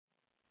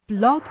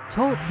Blog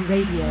Talk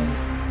Radio.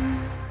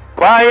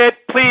 Quiet,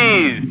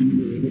 please.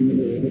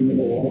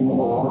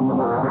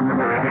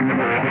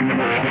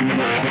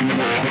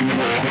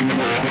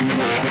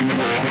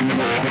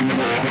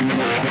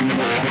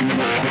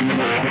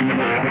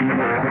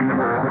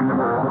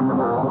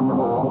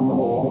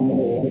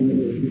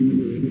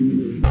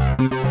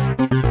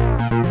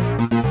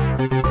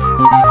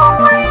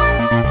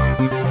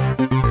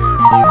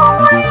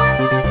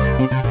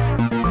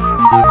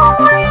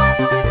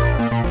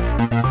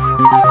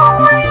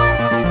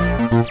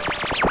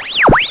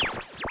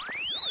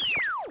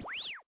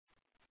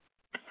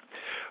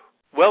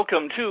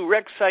 Welcome to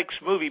Rex Sikes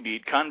Movie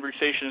Beat,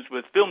 conversations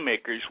with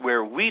filmmakers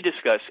where we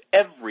discuss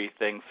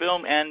everything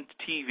film and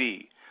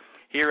TV.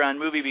 Here on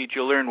Movie Beat,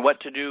 you'll learn what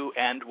to do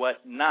and what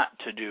not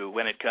to do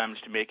when it comes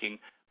to making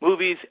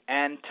movies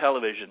and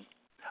television.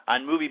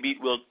 On Movie Beat,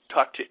 we'll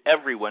talk to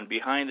everyone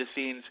behind the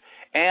scenes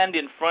and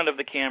in front of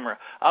the camera.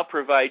 I'll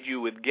provide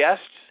you with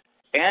guests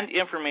and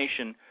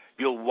information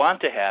you'll want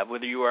to have,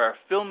 whether you are a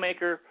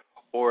filmmaker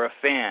or a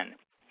fan.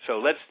 So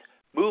let's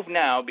move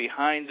now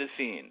behind the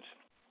scenes.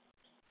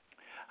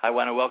 I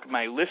want to welcome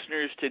my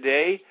listeners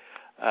today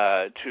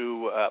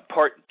to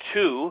part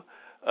two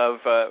of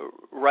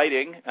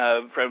writing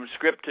from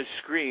script to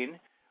screen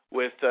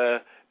with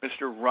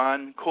Mr.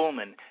 Ron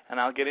Kolman. And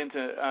I'll get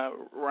into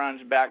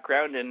Ron's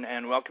background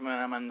and welcome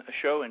him on the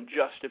show in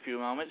just a few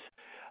moments.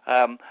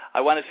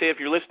 I want to say if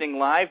you're listening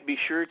live, be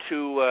sure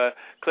to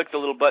click the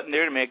little button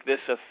there to make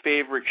this a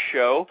favorite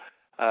show.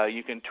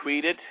 You can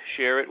tweet it,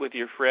 share it with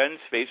your friends,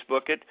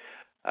 Facebook it.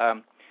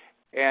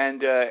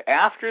 And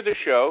after the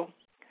show,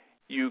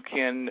 you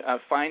can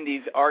find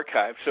these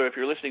archives. So if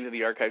you're listening to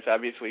the archives,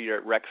 obviously you're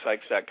at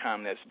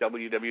rexsikes.com. That's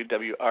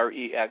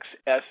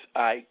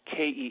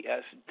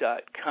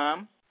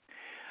www.rexsikes.com.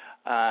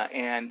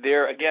 And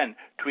there, again,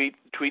 tweet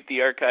the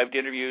archived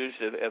interviews,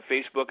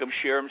 Facebook them,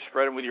 share them,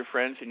 spread them with your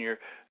friends and your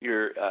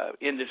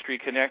industry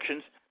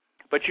connections.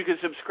 But you can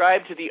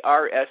subscribe to the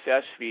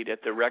RSS feed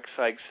at the Rex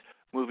Sikes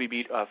Movie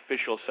Beat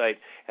official site,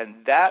 and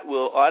that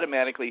will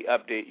automatically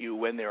update you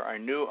when there are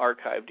new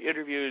archived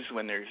interviews,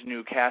 when there's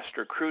new cast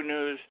or crew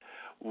news,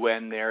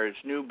 when there's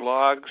new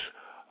blogs,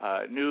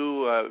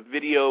 new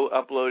video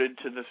uploaded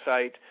to the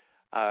site,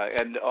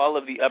 and all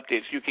of the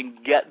updates. You can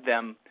get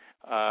them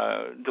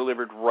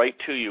delivered right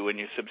to you when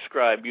you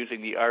subscribe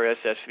using the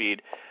RSS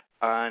feed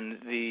on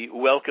the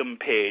welcome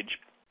page.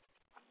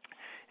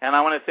 And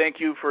I want to thank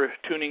you for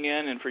tuning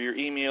in and for your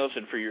emails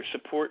and for your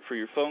support, for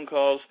your phone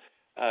calls.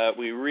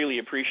 We really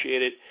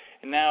appreciate it.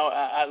 And now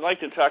I'd like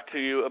to talk to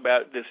you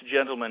about this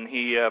gentleman.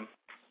 He's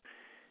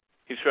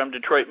from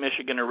Detroit,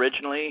 Michigan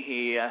originally.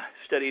 He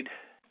studied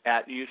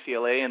at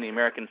UCLA in the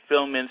American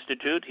Film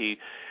Institute. He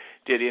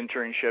did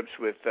internships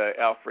with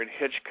Alfred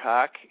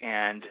Hitchcock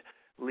and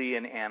Lee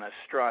and Anna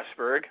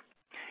Strasberg.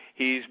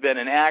 He's been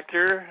an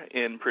actor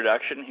in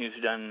production. He's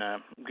done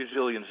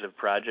gazillions of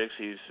projects.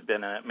 He's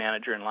been a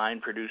manager and line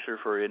producer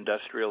for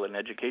industrial and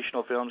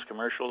educational films,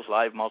 commercials,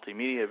 live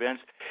multimedia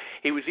events.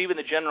 He was even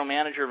the general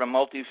manager of a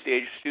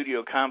multi-stage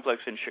studio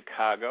complex in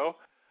Chicago.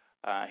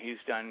 He's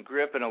done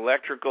grip and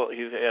electrical.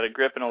 He's at a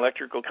grip and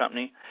electrical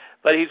company.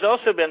 But he's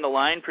also been the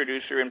line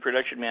producer and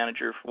production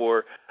manager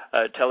for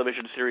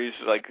television series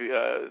like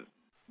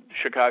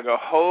Chicago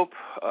Hope,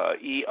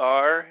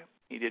 ER.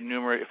 He did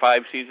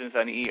 5 seasons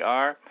on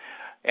ER,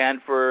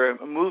 and for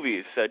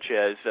movies such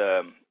as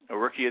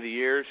Rookie of the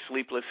Year,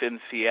 Sleepless in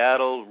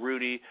Seattle,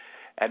 Rudy,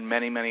 and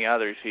many, many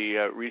others. He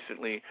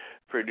recently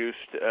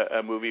produced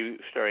a movie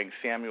starring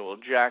Samuel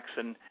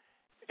Jackson,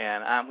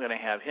 and I'm going to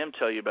have him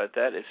tell you about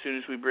that as soon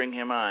as we bring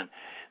him on.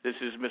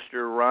 This is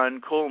Mr. Ron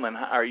Kolman.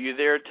 Are you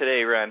there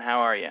today, Ron?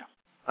 How are you?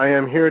 I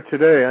am here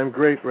today. I'm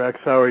great, Rex.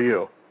 How are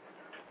you?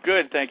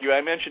 Good, thank you.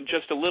 I mentioned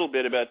just a little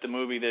bit about the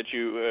movie that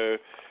you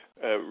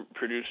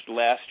produced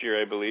last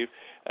year, I believe.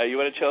 You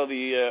want to tell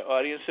the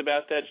audience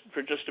about that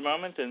for just a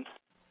moment?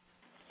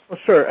 Well,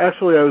 sure.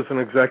 Actually, I was an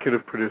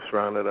executive producer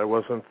on it. I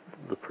wasn't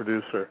the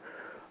producer.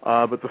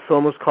 But the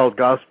film was called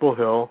Gospel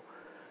Hill.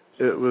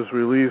 It was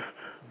released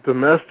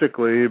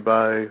domestically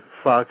by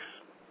Fox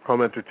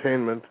Home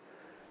Entertainment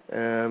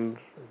and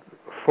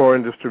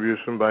foreign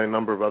distribution by a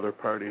number of other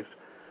parties.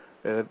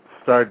 It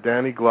starred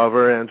Danny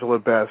Glover, Angela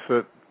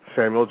Bassett,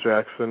 Samuel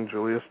Jackson,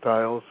 Julia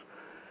Stiles,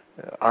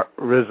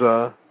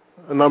 RZA,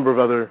 a number of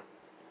other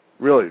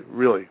really,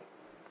 really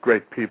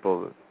great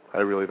people. I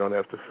really don't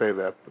have to say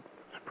that, but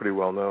it's pretty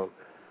well known.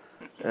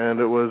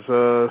 And it was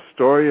a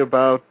story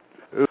about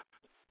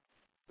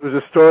a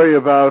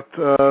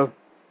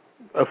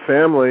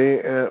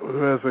family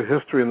who has a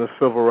history in the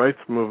civil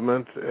rights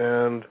movement,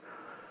 and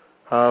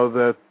how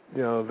that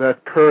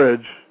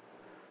courage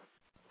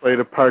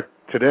played a part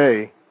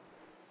today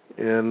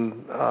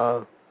in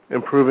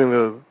improving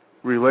the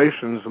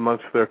relations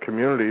amongst their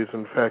communities.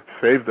 In fact,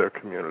 saved their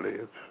community.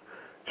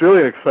 It's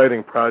really an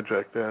exciting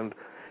project, and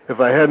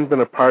if I hadn't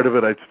been a part of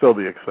it, I'd still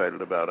be excited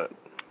about it.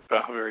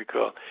 Oh, very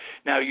cool.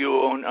 Now,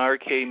 you own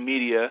RK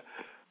Media,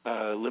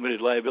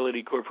 limited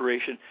liability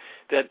corporation,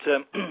 that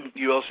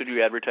you also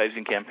do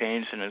advertising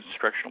campaigns and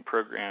instructional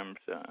programs.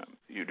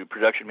 You do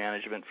production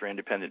management for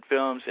independent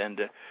films,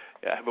 and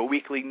have a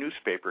weekly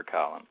newspaper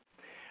column.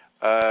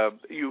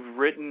 You've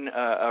written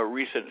a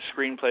recent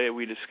screenplay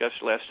we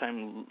discussed last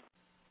time,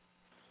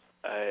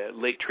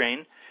 Late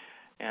Train,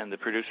 and the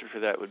producer for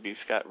that would be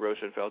Scott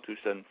Rosenfeld, who's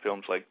done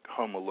films like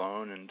Home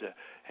Alone, and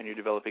you're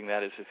developing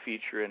that as a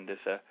feature and as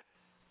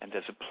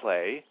a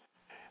play.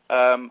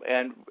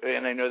 And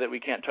I know that we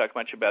can't talk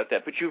much about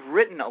that, but you've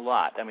written a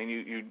lot. I mean,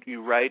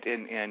 you write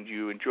and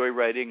you enjoy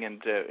writing,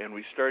 and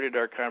we started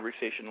our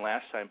conversation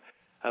last time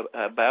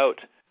about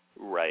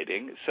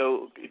writing.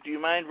 So do you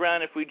mind,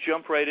 Ron, if we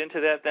jump right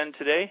into that then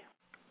today?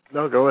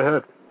 No, go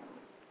ahead.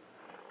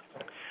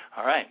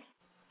 All right.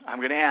 I'm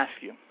going to ask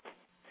you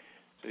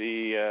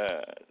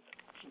the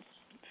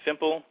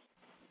simple,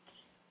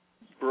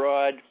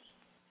 broad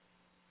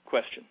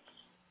question.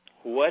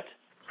 What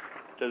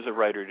does a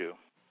writer do?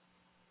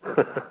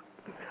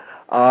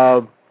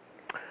 Well,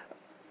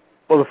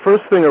 the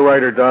first thing a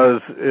writer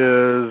does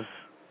is,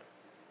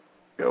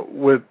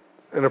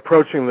 in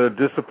approaching the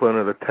discipline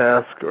or the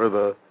task or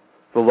the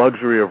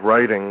luxury of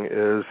writing,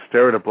 is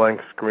stare at a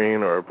blank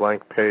screen or a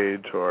blank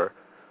page or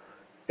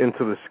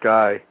into the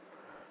sky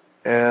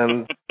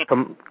and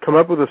come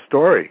up with a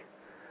story.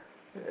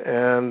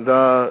 And,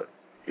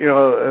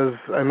 as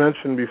I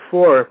mentioned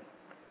before,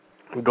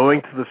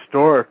 going to the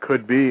store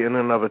could be in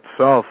and of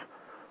itself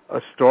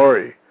a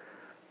story.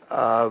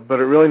 But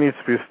it really needs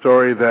to be a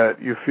story that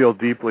you feel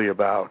deeply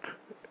about.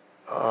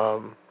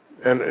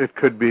 And it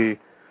could be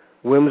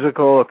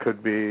whimsical, it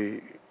could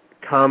be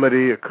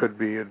comedy, it could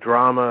be a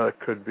drama, it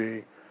could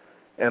be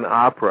an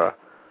opera.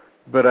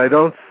 But I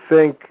don't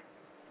think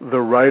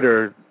the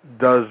writer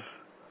does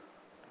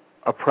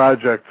a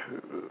project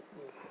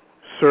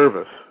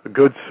service, a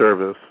good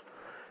service,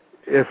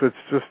 if it's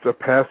just a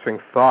passing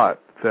thought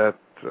that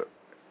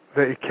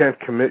you can't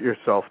commit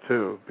yourself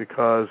to,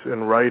 because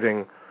in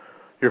writing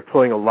you're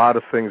pulling a lot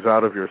of things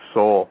out of your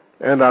soul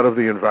and out of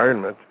the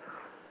environment.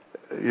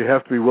 You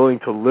have to be willing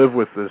to live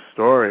with this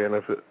story, and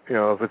if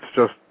it's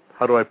just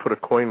how do I put a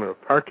coin in a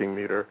parking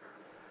meter,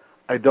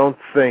 I don't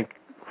think,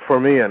 for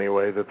me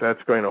anyway,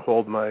 that's going to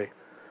hold my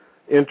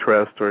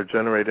interest or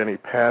generate any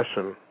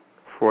passion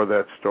for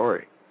that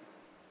story.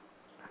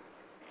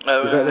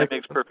 That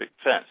makes perfect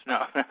sense.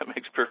 No, that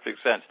makes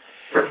perfect sense.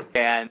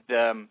 And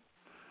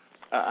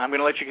I'm going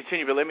to let you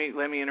continue, but let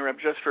me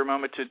interrupt just for a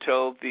moment to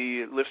tell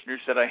the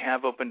listeners that I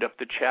have opened up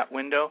the chat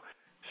window.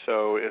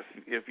 So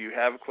if you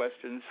have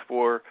questions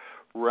for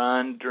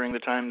Ron during the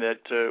time that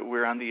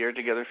we're on the air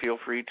together, feel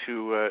free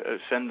to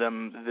send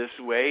them this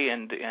way,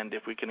 and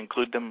if we can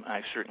include them,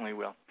 I certainly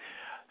will.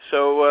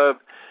 So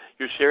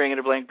you're staring at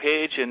a blank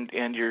page,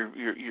 and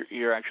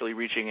you're actually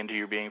reaching into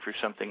your being for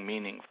something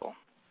meaningful.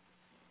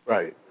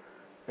 Right,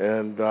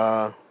 and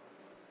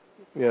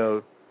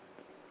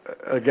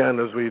again,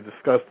 as we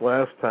discussed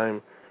last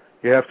time,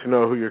 you have to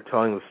know who you're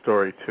telling the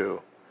story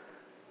to.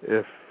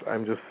 If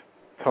I'm just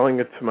telling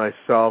it to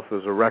myself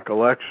as a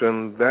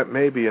recollection, that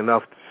may be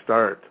enough to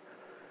start.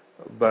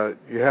 But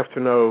you have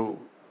to know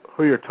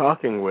who you're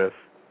talking with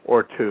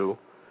or to,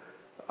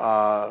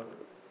 so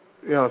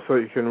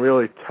you can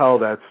really tell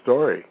that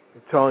story.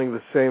 Telling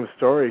the same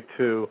story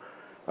to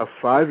a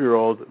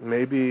 5-year-old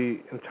may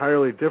be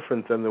entirely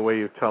different than the way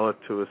you tell it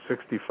to a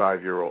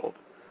 65-year-old.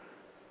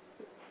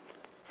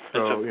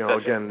 So,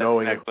 again,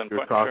 knowing who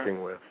you're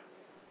talking with.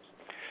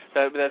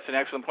 That's an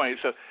excellent point.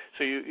 So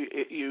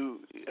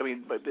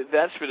but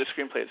that's for the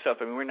screenplay itself.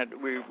 I mean,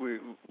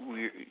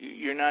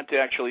 you're not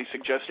actually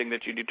suggesting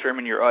that you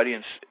determine your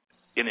audience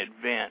in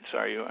advance,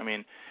 are you? I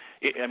mean,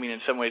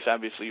 in some ways,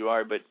 obviously you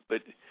are, but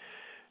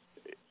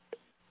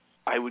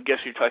I would guess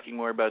you're talking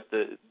more about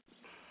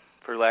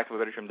for lack of a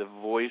better term, the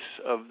voice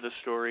of the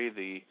story.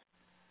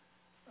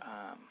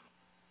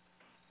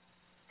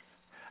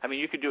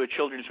 You could do a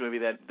children's movie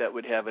that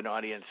would have an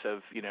audience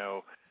of,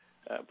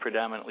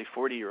 predominantly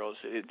 40-year-olds,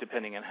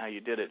 depending on how you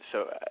did it.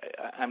 So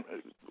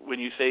when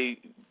you say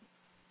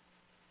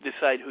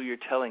decide who you're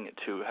telling it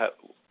to,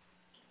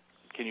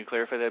 can you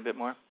clarify that a bit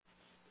more?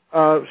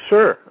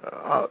 Sure.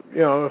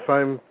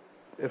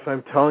 If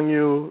I'm telling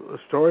you a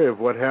story of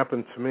what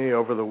happened to me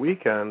over the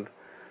weekend,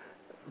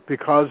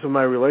 because of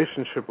my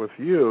relationship with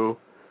you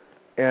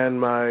and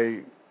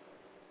my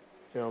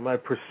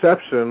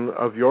perception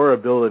of your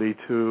ability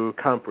to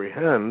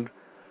comprehend,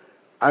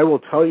 I will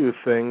tell you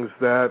things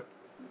that,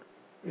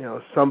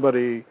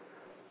 somebody,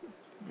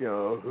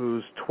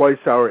 who's twice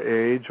our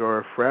age or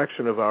a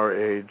fraction of our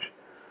age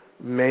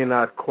may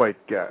not quite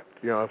get.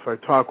 If I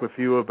talk with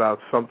you about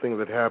something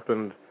that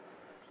happened,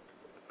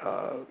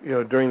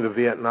 during the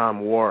Vietnam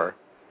War,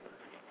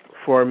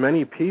 for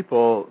many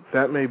people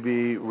that may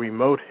be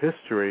remote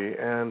history,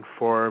 and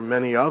for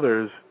many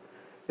others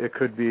it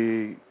could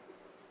be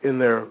in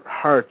their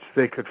hearts.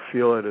 They could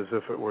feel it as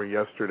if it were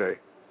yesterday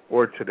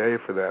or today,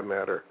 for that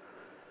matter,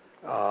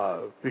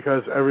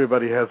 because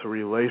everybody has a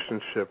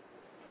relationship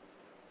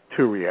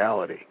to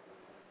reality,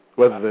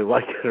 whether they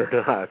like it or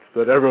not.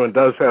 But everyone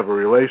does have a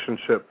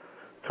relationship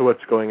to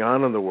what's going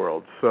on in the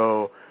world.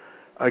 So,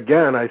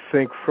 again, I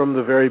think from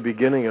the very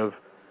beginning of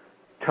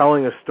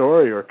telling a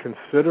story or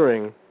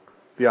considering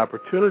the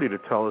opportunity to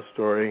tell a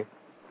story,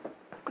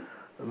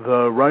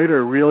 the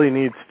writer really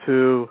needs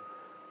to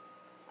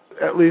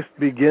at least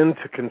begin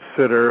to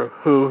consider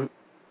who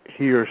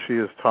he or she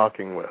is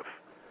talking with.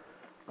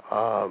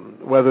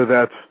 Whether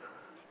that's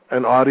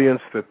an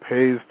audience that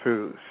pays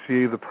to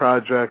see the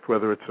project,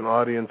 whether it's an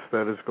audience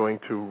that is going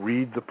to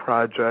read the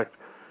project,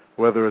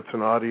 whether it's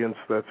an audience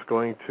that's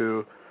going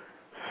to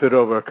sit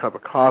over a cup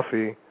of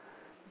coffee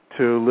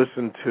to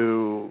listen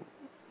to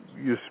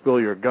you spill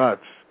your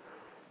guts,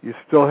 you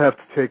still have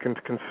to take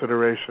into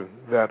consideration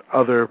that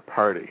other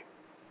party.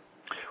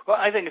 Well,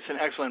 I think it's an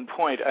excellent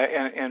point,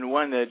 and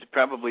one that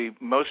probably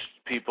most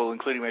people,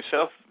 including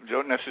myself,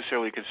 don't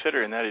necessarily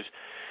consider, and that is,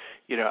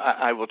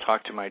 I will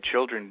talk to my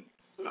children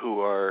who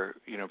are,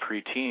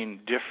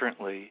 preteen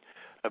differently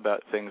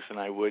about things than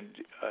I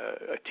would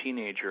a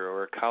teenager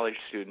or a college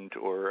student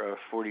or a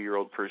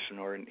 40-year-old person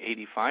or an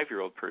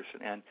 85-year-old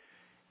person.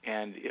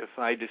 And if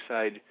I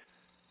decide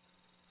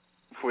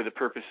for the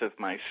purpose of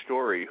my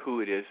story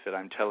who it is that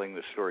I'm telling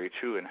the story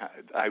to and how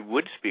I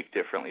would speak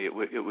differently,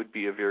 it would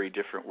be a very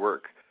different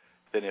work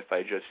than if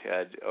I just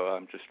had,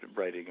 I'm just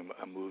writing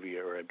a movie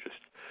or I'm just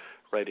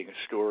writing a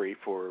story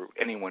for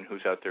anyone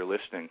who's out there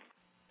listening.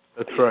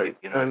 That's right.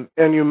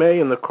 And you may,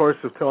 in the course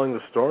of telling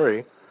the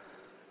story,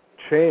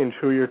 change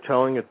who you're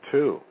telling it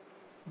to.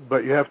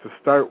 But you have to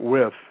start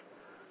with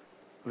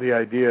the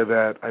idea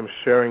that I'm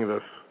sharing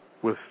this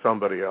with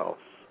somebody else.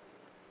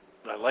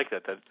 I like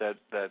that.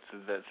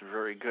 That's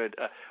very good.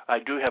 I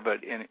do have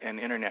an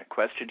internet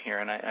question here,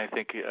 and I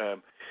think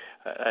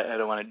I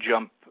don't want to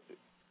jump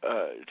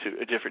to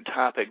a different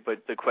topic,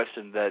 but the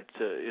question that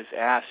is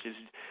asked is,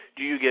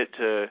 do you get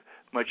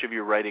much of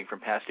your writing from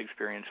past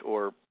experience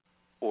or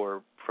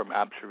from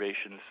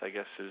observations, I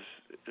guess,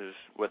 is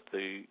what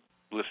the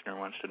listener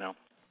wants to know.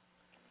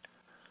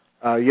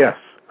 Yes,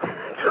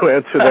 to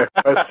answer that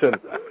question.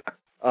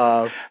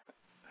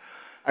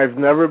 I've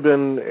never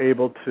been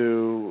able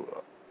to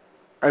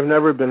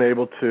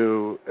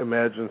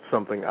imagine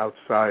something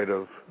outside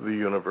of the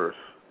universe.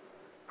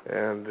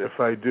 And if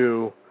I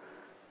do,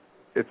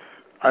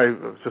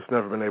 I've just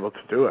never been able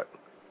to do it.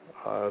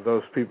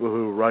 Those people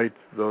who write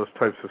those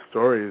types of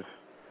stories,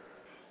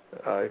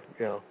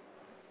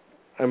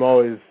 I'm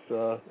always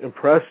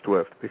impressed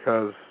with,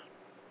 because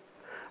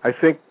I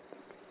think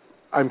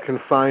I'm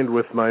confined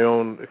with my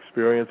own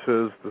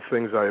experiences, the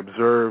things I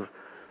observe,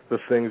 the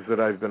things that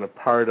I've been a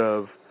part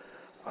of.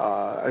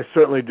 I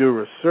certainly do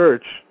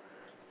research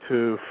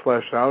to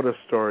flesh out a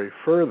story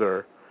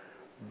further,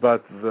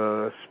 but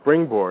the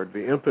springboard,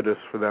 the impetus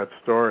for that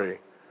story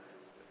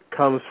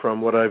comes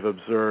from what I've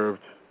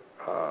observed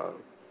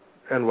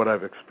and what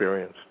I've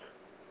experienced.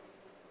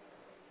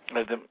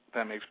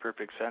 That makes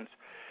perfect sense.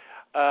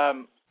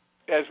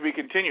 As we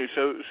continue,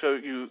 so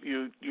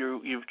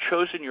you've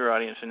chosen your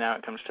audience, and now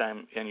it comes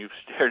time, and you've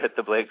stared at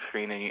the blank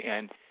screen,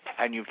 and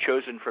you've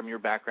chosen from your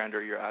background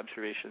or your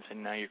observations,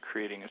 and now you're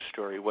creating a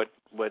story.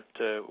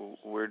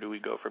 Where do we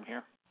go from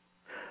here?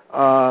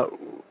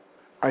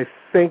 I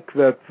think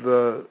that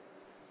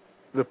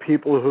the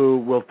people who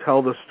will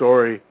tell the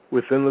story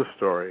within the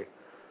story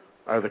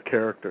are the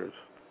characters.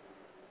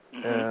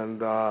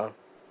 Mm-hmm. And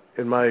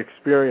in my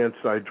experience,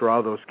 I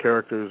draw those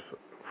characters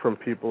from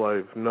people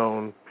I've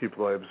known,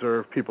 people I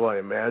observe, people I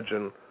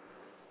imagine,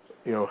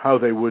 how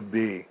they would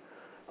be.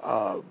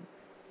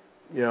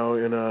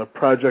 In a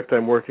project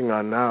I'm working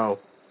on now,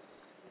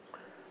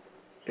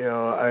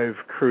 I've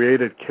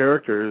created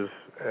characters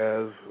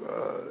as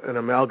an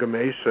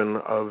amalgamation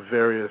of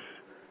various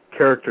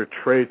character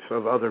traits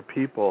of other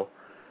people.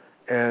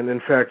 And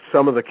in fact,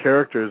 some of the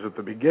characters at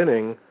the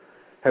beginning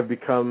have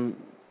become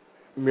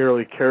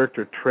merely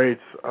character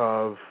traits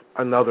of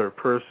another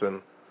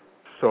person.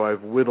 So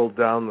I've whittled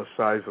down the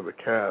size of the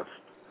cast.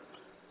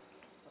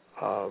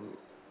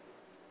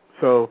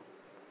 So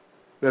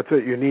that's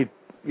it. You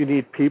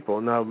need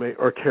people now,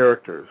 or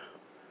characters.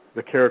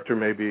 The character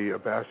may be a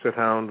basset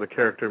hound. The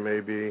character may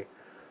be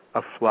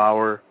a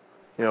flower.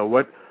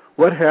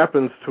 What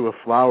happens to a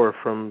flower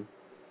from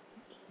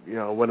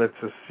when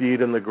it's a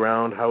seed in the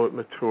ground, how it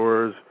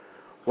matures?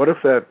 What if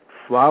that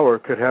flower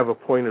could have a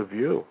point of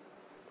view?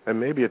 And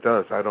maybe it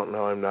does. I don't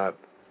know. I'm not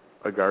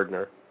a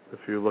gardener. If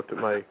you looked at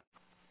my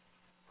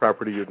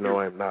property, you'd know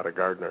I'm not a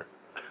gardener,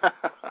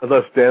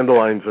 unless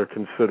dandelions are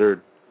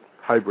considered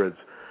hybrids.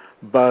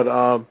 But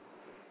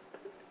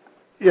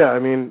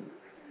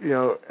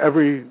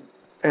every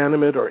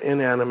animate or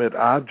inanimate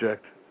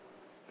object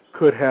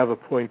could have a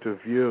point of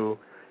view,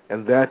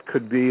 and that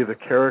could be the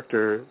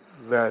character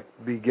that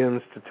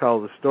begins to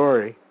tell the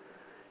story.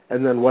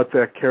 And then what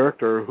that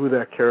character, or who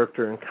that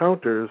character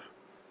encounters,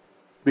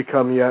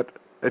 become yet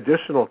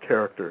additional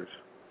characters.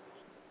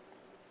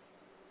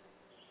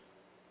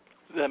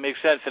 That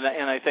makes sense, and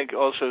I think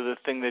also the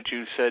thing that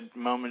you said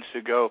moments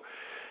ago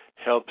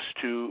helps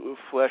to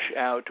flesh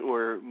out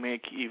or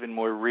make even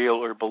more real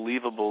or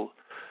believable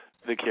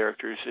the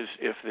characters, is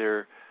if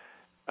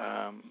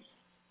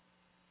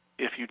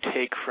if you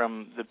take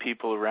from the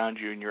people around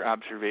you and your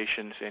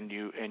observations, and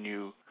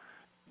you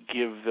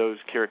give those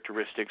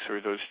characteristics or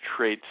those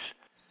traits,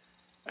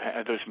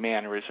 those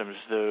mannerisms,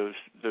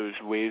 those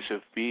ways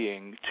of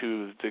being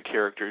to the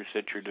characters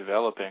that you're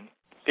developing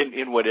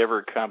in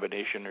whatever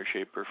combination or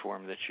shape or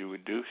form that you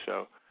would do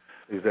so.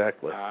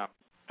 Exactly.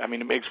 I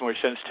mean, it makes more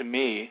sense to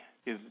me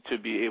to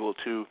be able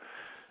to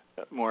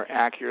more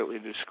accurately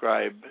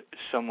describe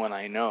someone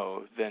I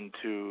know than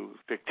to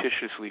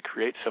fictitiously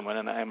create someone.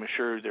 And I'm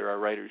sure there are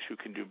writers who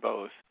can do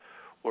both,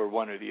 or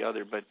one or the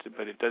other. But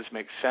it does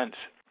make sense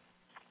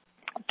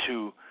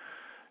to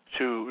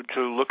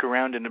look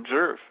around and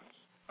observe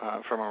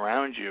from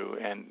around you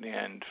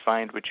and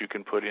find what you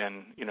can put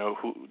in,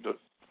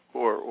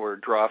 or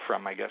draw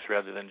from, I guess,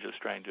 rather than just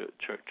trying to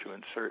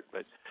insert.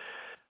 But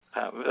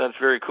that's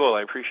very cool.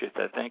 I appreciate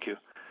that. Thank you.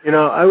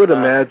 I would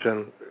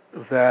imagine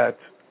that.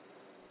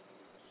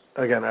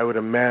 Again, I would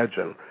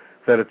imagine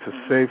that it's a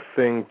safe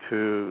thing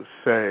to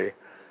say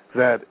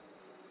that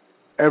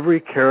every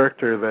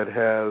character that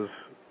has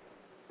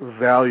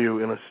value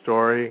in a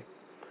story,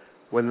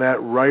 when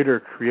that writer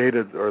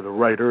created, or the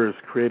writers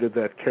created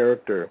that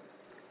character,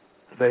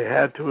 they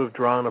had to have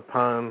drawn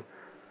upon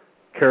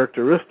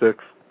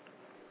characteristics,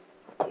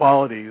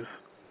 qualities,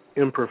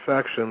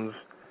 imperfections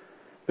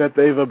that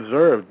they've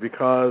observed,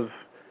 because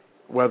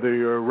whether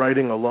you're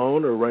writing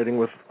alone or writing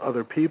with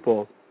other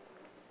people,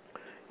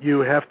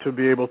 you have to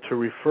be able to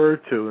refer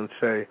to and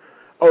say,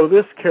 oh,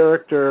 this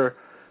character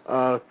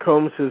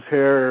combs his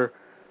hair.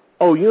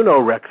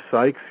 Oh, Rex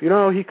Sikes. He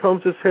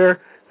combs his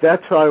hair.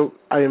 That's how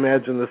I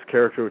imagine this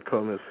character would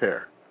comb his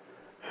hair.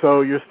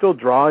 So you're still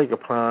drawing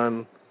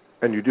upon,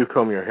 and you do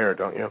comb your hair,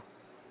 don't you?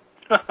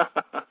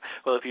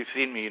 Well, if you've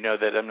seen me, you know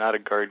that I'm not a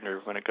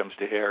gardener when it comes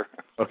to hair.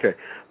 Okay.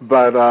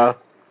 But,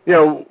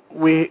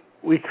 we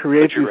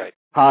create these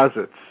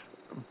composites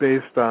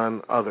based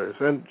on others.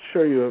 And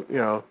sure,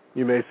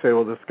 you may say,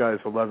 well, this guy's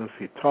 11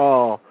 feet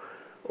tall,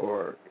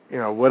 or,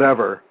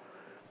 whatever.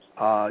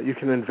 You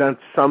can invent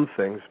some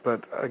things,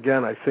 but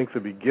again, I think the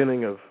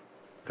beginning of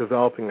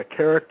developing a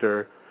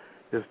character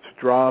is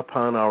to draw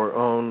upon our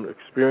own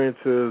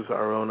experiences,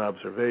 our own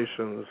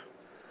observations.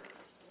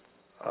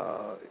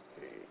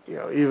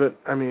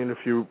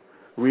 If you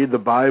read the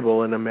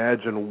Bible and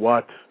imagine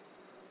what,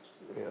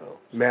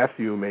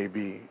 Matthew may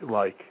be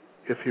like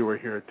if he were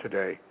here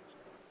today.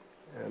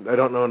 And I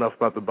don't know enough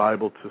about the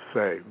Bible to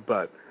say,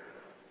 but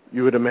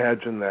you would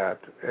imagine that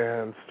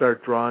and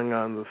start drawing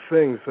on the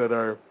things that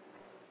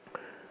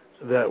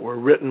were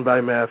written by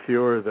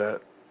Matthew or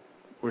that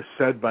were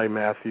said by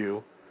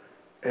Matthew,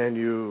 and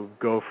you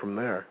go from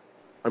there.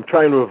 I'm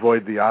trying to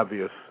avoid the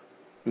obvious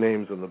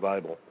names in the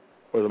Bible.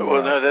 Or the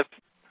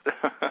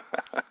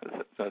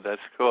well,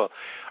 that's cool.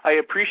 I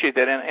appreciate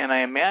that, and I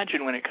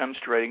imagine when it comes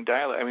to writing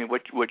dialogue, I mean,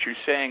 what you're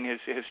saying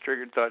has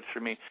triggered thoughts for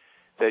me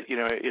that,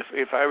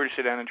 if I were to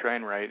sit down and try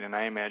and write, and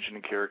I imagine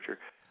a character,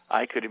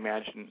 I could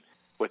imagine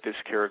what this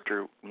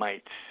character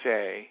might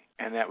say,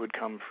 and that would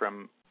come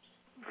from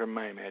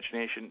my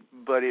imagination.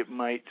 But it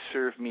might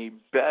serve me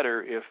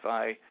better if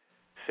I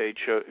say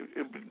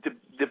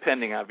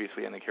depending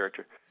obviously on the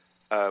character.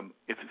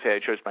 If say I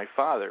chose my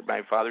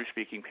father's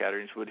speaking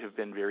patterns would have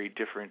been very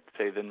different,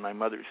 say, than my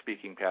mother's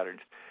speaking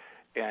patterns.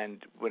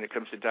 And when it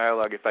comes to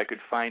dialogue, if I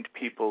could find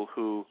people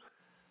who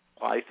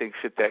I think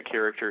fit that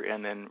character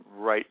and then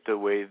write the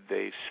way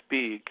they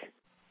speak,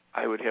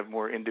 I would have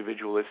more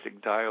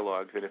individualistic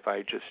dialogue than if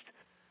I just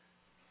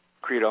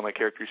create all my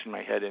characters in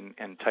my head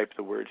and type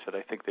the words that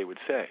I think they would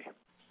say.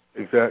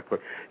 Exactly.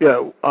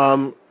 Yeah.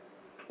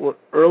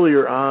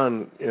 Earlier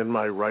on in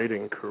my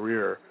writing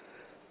career,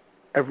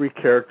 every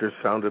character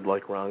sounded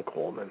like Ron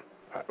Kolman.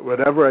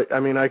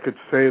 I could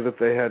say that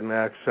they had an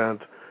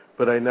accent,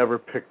 but I never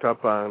picked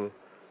up on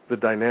the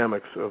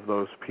dynamics of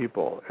those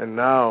people. And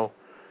now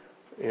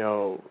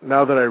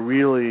that I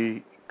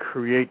really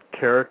create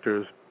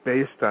characters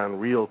based on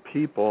real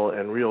people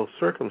and real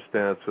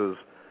circumstances,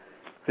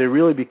 they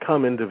really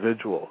become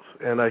individuals,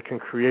 and I can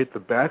create the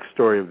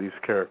backstory of these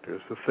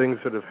characters, the things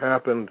that have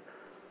happened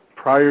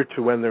prior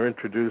to when they're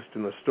introduced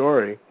in the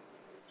story,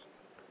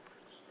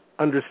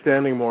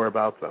 understanding more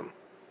about them.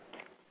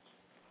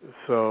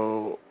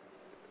 So,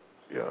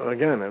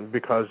 again, and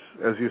because,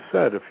 as you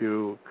said, if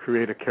you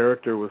create a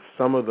character with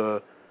some of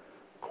the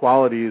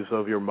qualities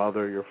of your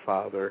mother, your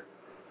father,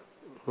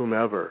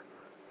 whomever,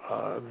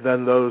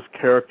 then those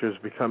characters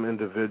become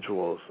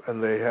individuals,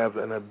 and they have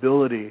an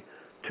ability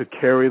to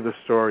carry the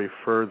story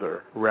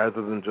further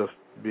rather than just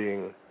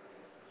being,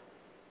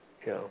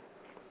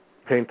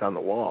 paint on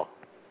the wall.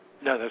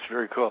 No, that's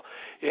very cool.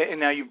 And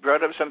now you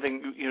brought up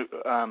something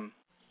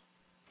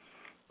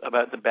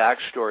about the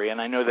backstory,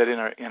 and I know that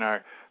in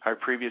our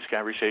previous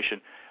conversation,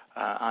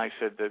 I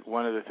said that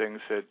one of the things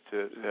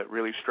that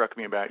really struck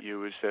me about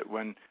you is that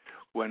when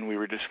we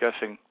were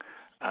discussing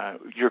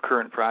your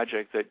current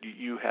project, that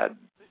you had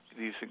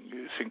this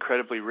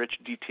incredibly rich,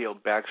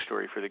 detailed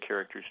backstory for the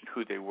characters and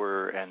who they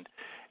were and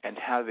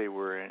how they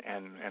were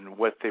and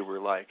what they were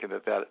like, and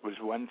that was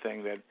one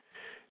thing that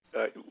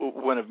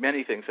one of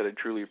many things that I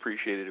truly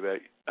appreciated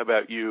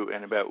about you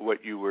and about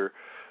what you were,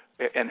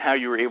 and how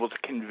you were able to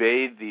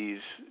convey the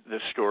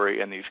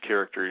story and these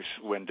characters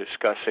when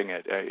discussing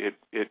it.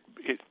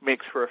 It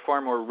makes for a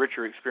far more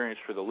richer experience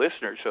for the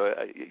listener. So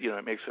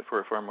it makes it for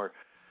a far more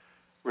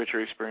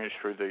richer experience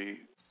for the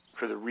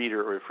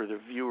reader or for the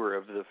viewer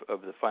of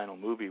the final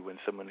movie when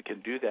someone can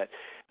do that.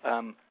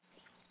 And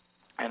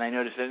I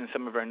noticed that in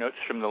some of our notes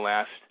from the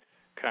last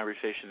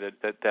conversation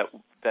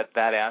that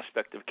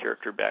aspect of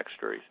character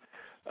backstories.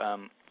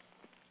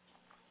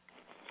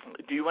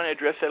 Do you want to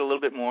address that a little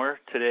bit more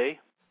today?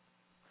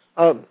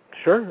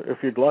 Sure,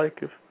 if you'd like,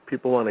 if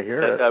people want to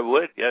hear it. I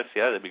would, yes,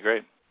 yeah, that'd be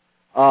great.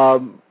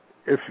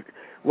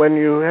 When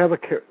you have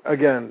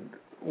again,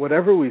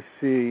 whatever we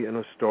see in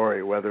a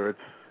story, whether it's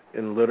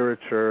in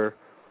literature,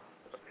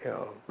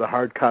 the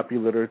hard copy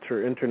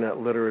literature, internet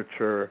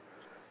literature,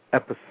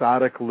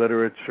 episodic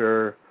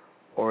literature,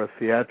 or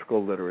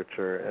theatrical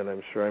literature, and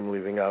I'm sure I'm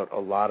leaving out a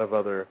lot of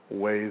other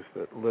ways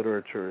that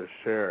literature is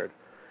shared,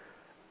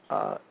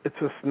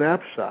 it's a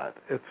snapshot.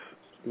 It's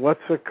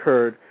what's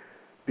occurred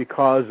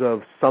because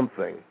of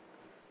something.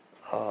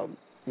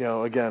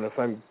 Again, if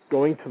I'm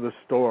going to the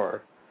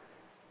store,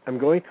 I'm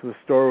going to the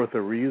store with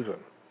a reason.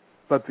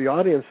 But the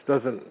audience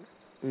doesn't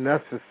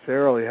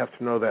necessarily have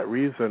to know that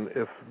reason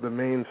if the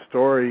main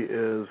story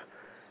is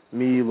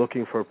me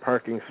looking for a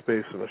parking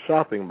space in a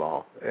shopping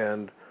mall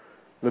and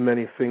the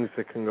many things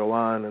that can go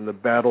on and the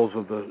battles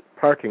of the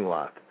parking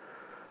lot.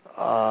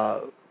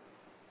 As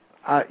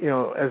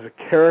a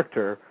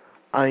character,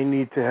 I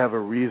need to have a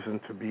reason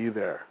to be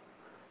there.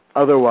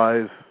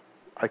 Otherwise,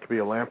 I could be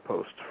a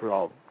lamppost for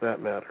all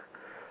that matter.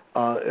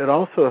 It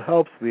also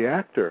helps the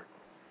actor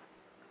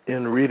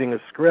in reading a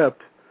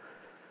script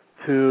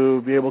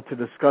to be able to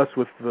discuss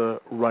with the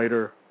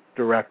writer,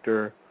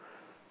 director,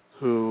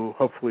 who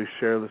hopefully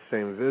share the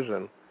same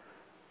vision.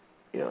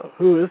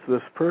 Who is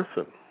this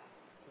person?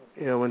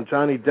 When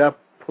Johnny Depp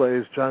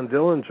plays John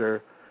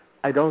Dillinger,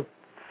 I don't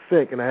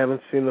think, and I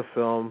haven't seen the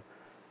film,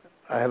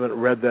 I haven't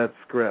read that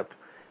script,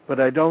 but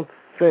I don't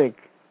think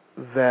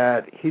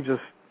that he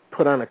just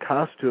put on a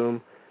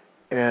costume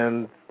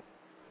and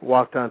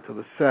walked onto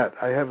the set.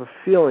 I have a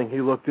feeling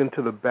he looked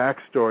into the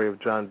backstory of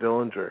John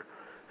Dillinger,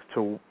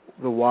 to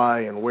the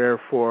why and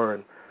wherefore,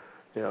 and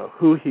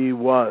who he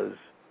was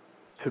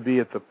to be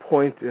at the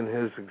point in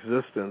his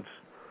existence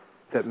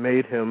that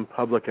made him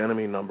public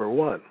enemy number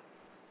one.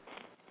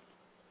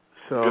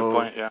 So, good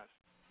point, yeah.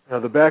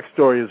 The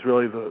backstory is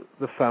really the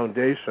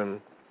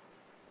foundation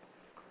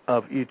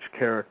of each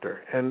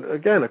character. And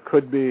again, it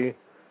could be,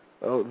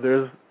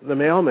 there's the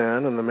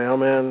mailman, and the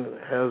mailman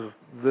has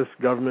this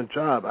government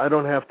job. I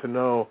don't have to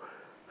know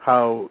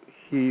how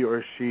he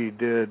or she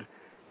did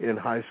in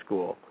high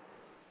school,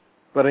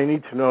 but I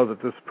need to know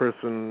that this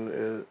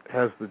person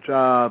has the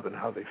job and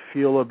how they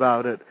feel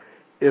about it,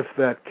 if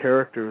that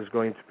character is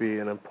going to be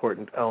an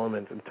important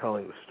element in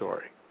telling the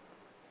story.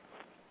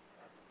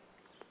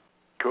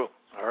 Cool.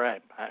 All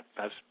right.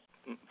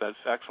 That's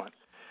excellent.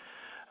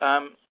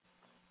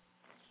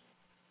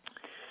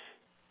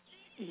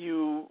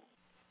 You've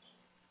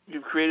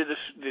created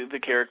the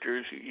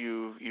characters.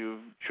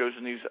 You've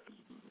chosen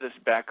this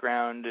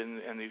background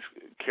and these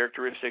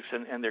characteristics,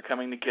 and they're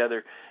coming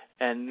together.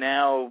 And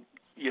now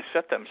you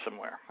set them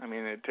somewhere. I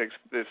mean,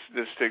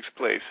 this takes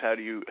place. How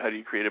do you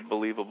create a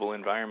believable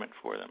environment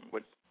for them?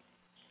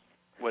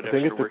 I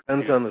think it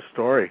depends on the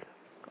story.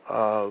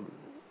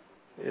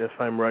 If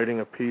I'm writing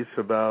a piece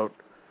about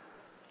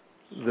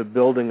the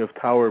building of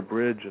Tower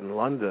Bridge in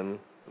London,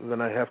 then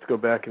I have to go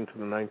back into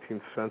the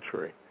 19th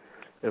century.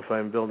 If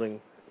I'm building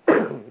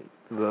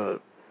a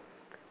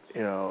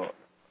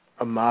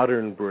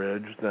modern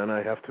bridge, then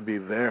I have to be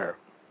there.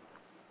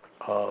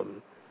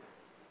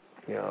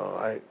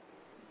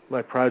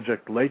 My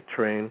project Late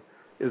Train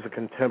is a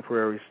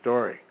contemporary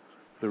story.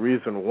 The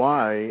reason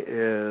why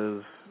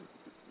is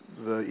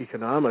the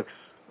economics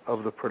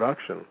of the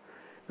production.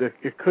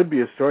 It could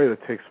be a story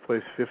that takes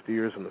place 50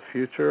 years in the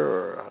future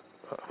or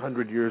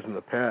 100 years in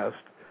the past,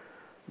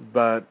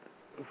 but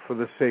for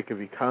the sake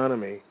of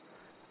economy,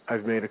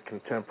 I've made it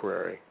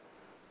contemporary.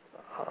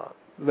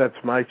 That's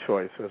my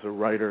choice as a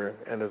writer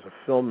and as a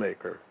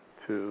filmmaker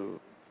to,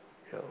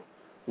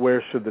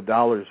 where should the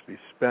dollars be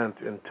spent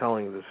in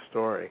telling this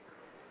story?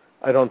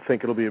 I don't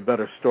think it'll be a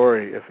better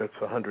story if it's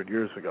 100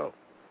 years ago.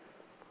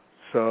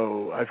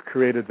 So I've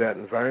created that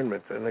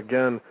environment. And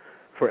again,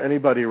 for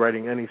anybody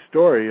writing any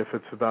story, if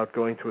it's about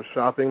going to a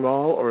shopping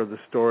mall or the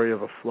story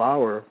of a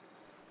flower,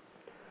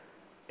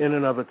 in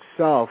and of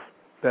itself,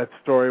 that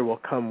story will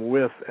come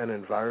with an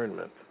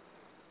environment.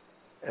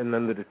 And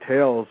then the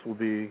details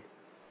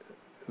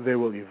they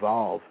will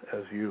evolve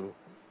as you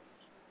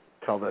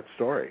tell that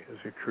story, as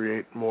you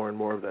create more and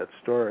more of that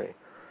story.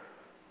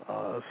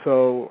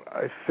 So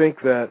I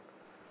think that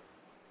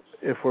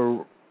if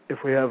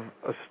we have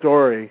a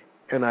story,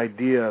 an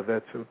idea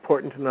that's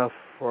important enough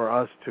for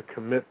us to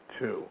commit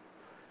to,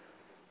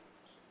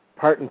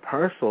 part and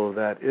parcel of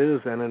that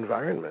is an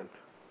environment.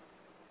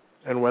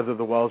 And whether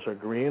the walls are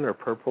green or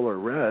purple or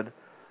red,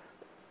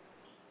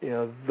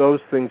 those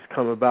things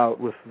come about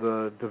with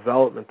the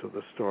development of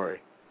the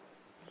story.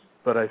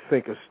 but I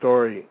think a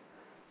story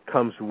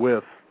comes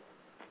with,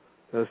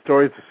 the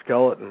story's a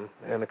skeleton,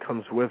 and it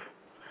comes with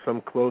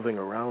some clothing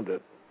around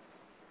it.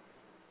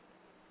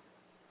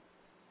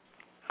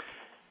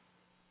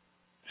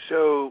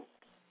 So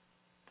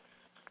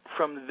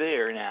from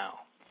there now,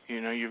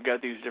 you've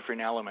got these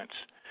different elements,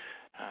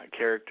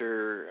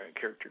 character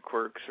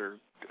quirks or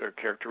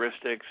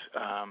characteristics,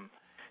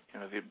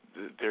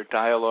 their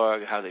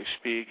dialogue, how they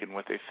speak and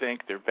what they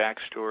think, their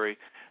backstory,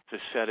 the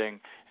setting,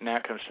 and now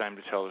it comes time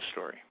to tell the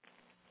story.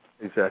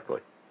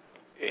 Exactly.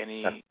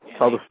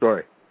 Tell the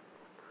story.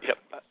 Yep.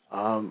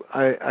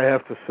 I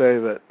have to say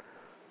that,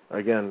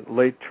 again,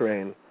 Late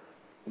Train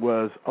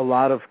was a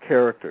lot of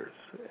characters,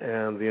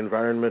 and the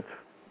environment,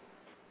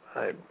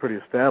 pretty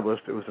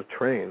established, it was a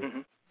train. Mm-hmm.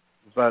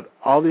 But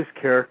all these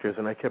characters,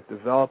 and I kept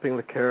developing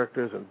the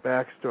characters and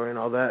backstory and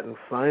all that, and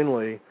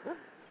finally,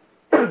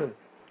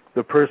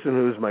 the person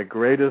who is my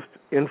greatest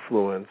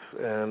influence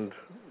and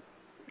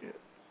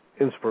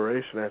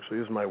inspiration, actually,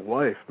 is my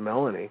wife,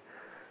 Melanie.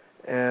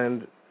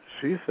 And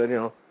she said,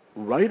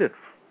 write it.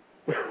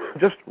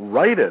 Just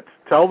write it.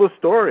 Tell the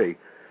story.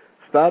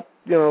 Stop,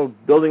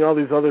 building all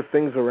these other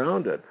things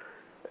around it.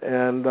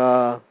 And,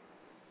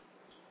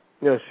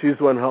 she's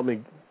the one who helped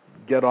me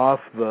get off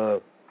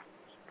the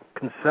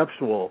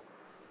conceptual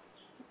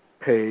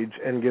page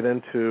and get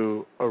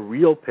into a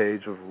real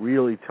page of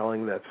really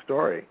telling that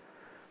story.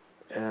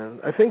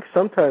 And I think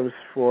sometimes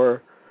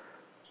for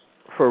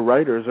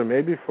writers, or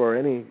maybe for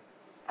any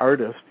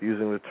artist,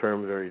 using the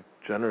term very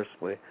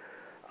generously,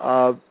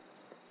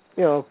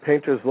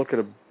 painters look at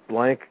a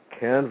blank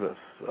canvas.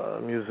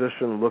 A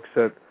musician looks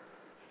at,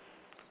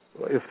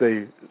 if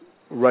they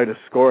write a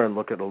score and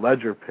look at a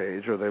ledger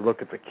page, or they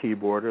look at the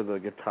keyboard or the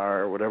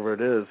guitar or whatever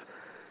it is,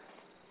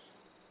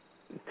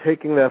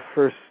 taking that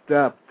first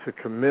step to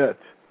commit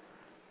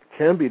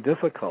can be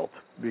difficult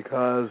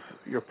because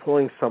you're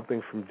pulling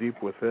something from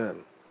deep within,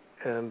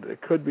 and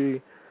it could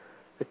be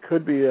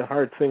a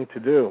hard thing to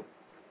do.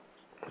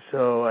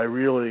 So I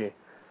really,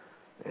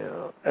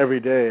 every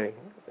day,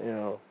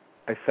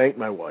 I thank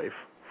my wife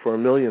for a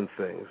million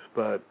things,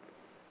 but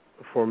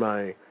for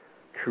my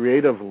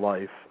creative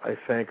life, I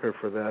thank her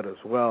for that as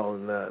well,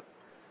 and that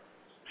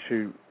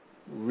she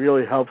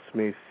really helps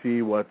me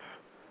see what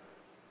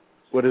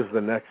is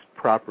the next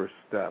proper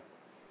step.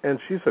 And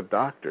she's a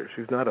doctor.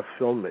 She's not a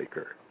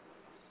filmmaker.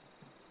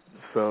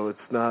 So it's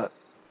not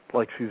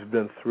like she's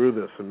been through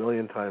this a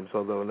million times,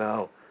 although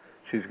now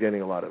she's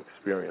gaining a lot of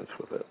experience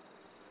with it.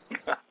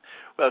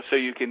 Well,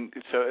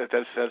 so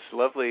that's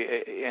lovely,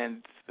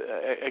 and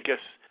I guess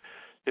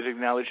it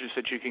acknowledges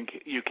that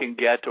you can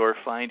get or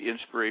find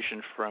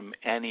inspiration from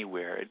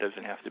anywhere. It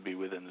doesn't have to be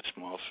within the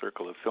small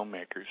circle of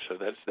filmmakers. So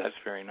that's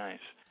very nice.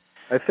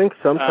 I think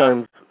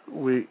sometimes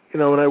when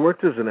I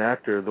worked as an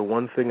actor, the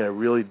one thing I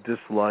really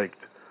disliked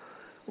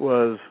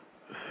was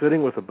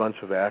sitting with a bunch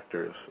of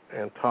actors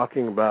and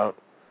talking about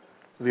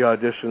the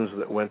auditions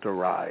that went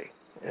awry.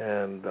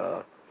 And,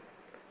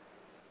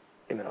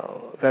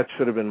 that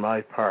should have been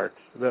my part.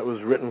 That was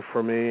written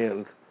for me,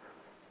 and,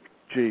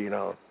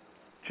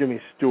 Jimmy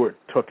Stewart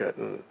took it,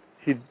 and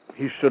he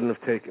shouldn't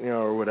have taken,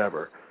 or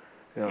whatever.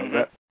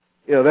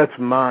 That's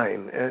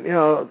mine. And,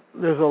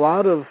 there's a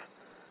lot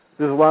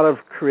of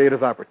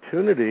creative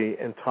opportunity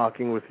in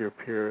talking with your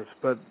peers,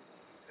 but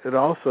it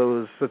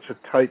also is such a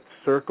tight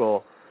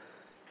circle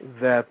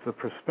that the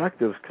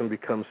perspectives can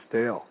become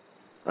stale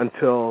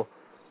until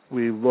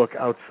we look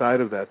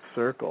outside of that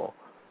circle.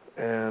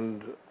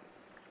 And,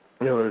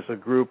 there's a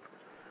group,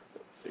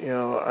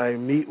 I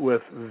meet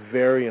with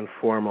very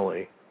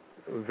informally,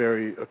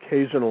 very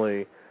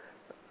occasionally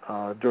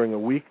during a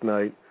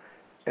weeknight,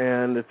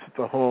 and it's at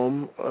the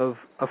home of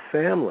a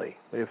family.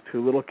 They have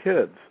 2 little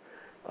kids.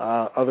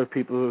 Other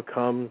people who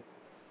come,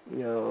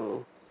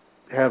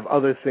 have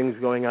other things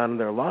going on in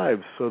their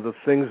lives. So the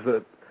things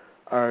that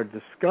are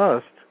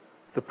discussed,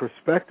 the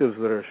perspectives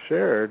that are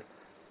shared,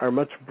 are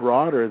much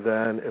broader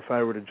than if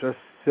I were to just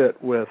sit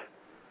with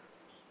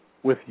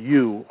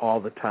you all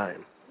the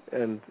time.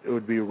 And it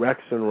would be Rex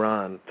and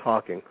Ron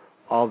talking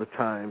all the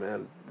time,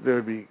 and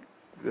there would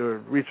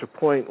reach a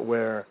point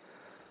where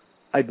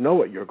I'd know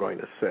what you're going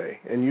to say,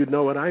 and you'd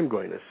know what I'm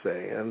going to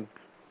say, and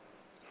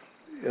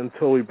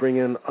until we bring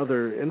in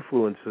other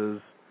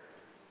influences,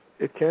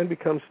 it can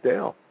become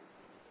stale.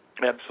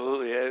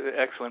 Absolutely.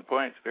 Excellent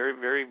points. Very,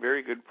 very,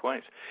 very good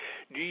points.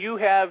 Do you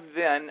have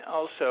then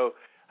also,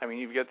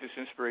 you've got this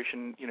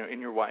inspiration, in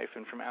your wife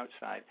and from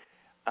outside,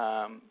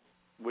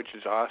 which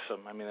is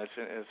awesome. That's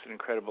an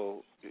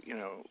incredible,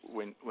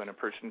 when a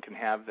person can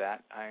have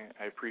that.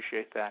 I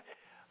appreciate that.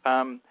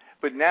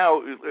 But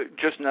now,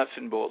 just nuts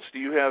and bolts, do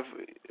you have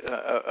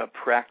a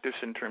practice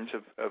in terms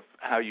of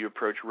how you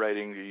approach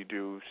writing? Do you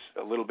do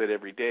a little bit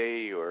every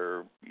day,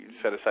 or you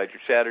set aside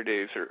your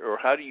Saturdays, or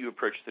how do you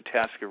approach the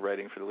task of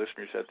writing for the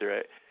listeners out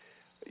there?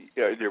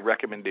 Are there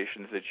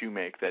recommendations that you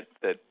make that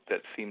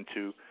seem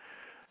to,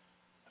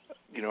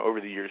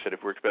 over the years that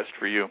have worked best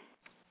for you?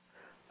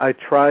 I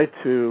try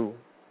to,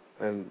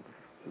 and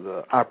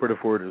the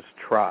operative word is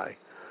try,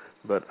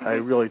 but I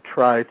really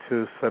try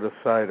to set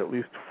aside at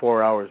least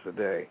 4 hours a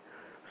day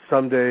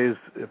some days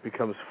it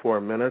becomes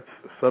 4 minutes.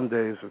 Some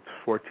days it's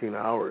 14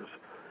 hours.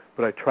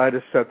 But I try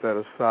to set that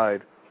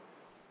aside,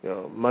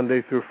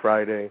 Monday through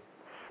Friday,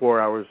 4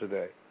 hours a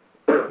day.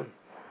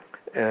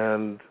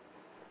 And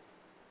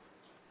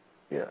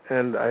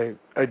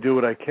I do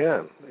what I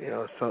can.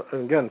 So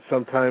again,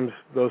 sometimes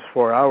those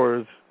 4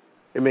 hours,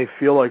 it may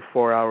feel like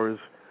 4 hours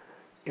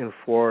in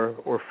 4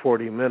 or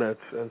 40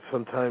 minutes, and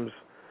sometimes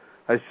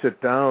I sit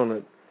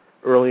down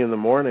early in the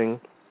morning,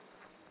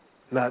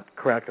 not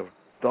crack of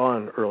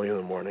dawn early in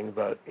the morning,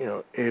 but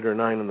 8 or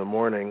 9 in the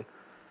morning,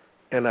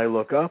 and I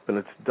look up and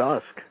it's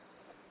dusk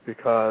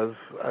because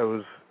I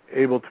was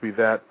able to be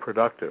that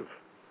productive.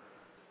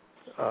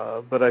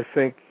 But I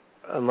think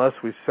unless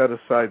we set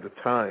aside the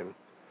time,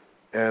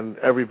 and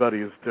everybody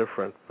is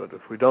different, but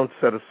if we don't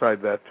set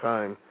aside that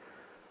time,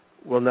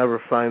 we'll never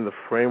find the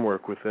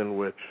framework within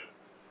which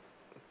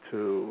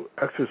to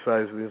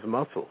exercise these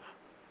muscles.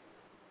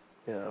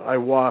 I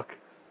walk,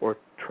 or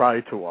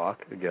try to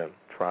walk,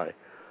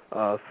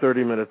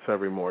 30 minutes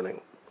every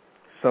morning.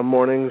 Some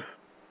mornings,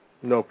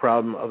 no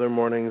problem. Other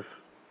mornings,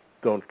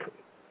 don't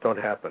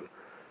happen.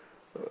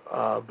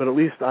 But at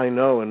least I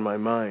know in my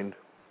mind,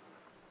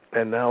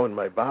 and now in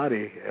my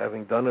body,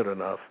 having done it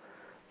enough,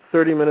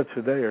 30 minutes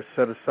a day are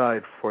set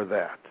aside for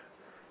that.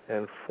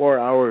 And 4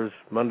 hours,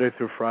 Monday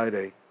through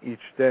Friday, each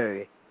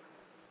day,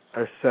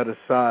 are set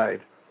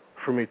aside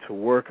for me to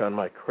work on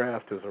my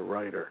craft as a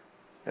writer.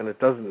 And it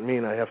doesn't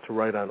mean I have to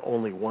write on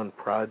only one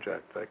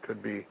project. I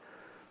could be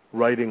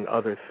writing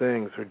other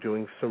things or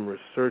doing some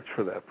research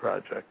for that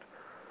project.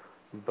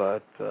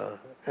 But,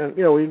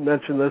 we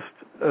mentioned this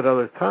at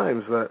other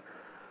times, that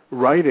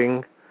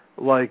writing,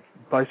 like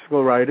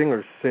bicycle riding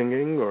or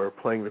singing or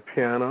playing the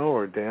piano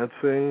or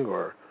dancing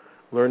or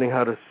learning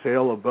how to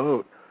sail a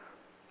boat,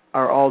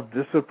 are all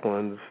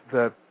disciplines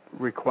that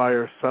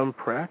require some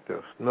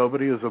practice.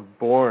 Nobody is a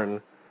born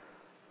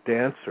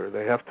dancer.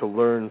 They have to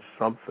learn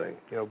something.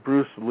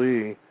 Bruce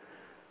Lee,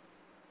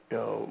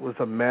 was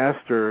a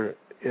master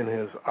in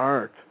his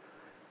art,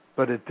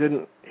 but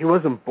he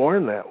wasn't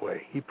born that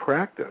way. He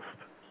practiced.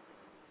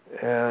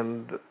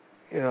 And,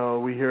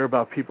 we hear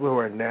about people who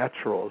are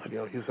naturals.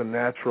 He's a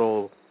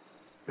natural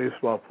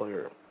baseball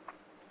player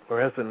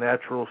or has a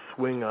natural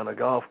swing on a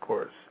golf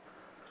course.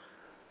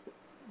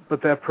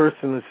 But that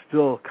person is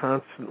still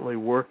constantly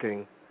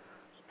working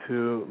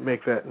to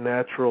make that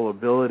natural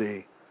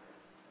ability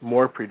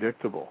more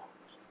predictable,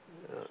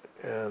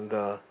 and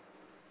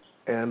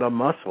a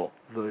muscle.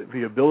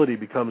 The ability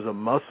becomes a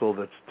muscle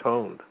that's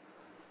toned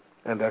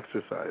and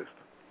exercised.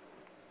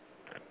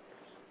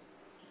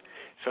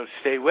 So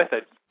stay with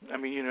it. I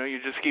mean, you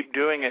just keep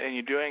doing it, and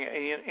you're doing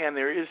it, and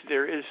there is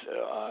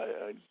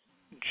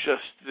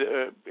just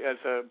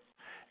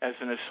as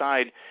an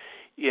aside,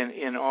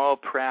 in all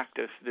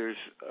practice, there's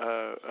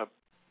a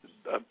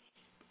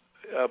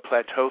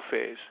plateau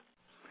phase.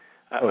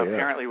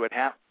 Apparently, what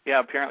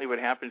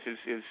happens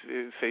is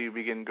say you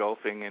begin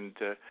golfing, and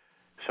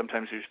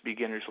sometimes there's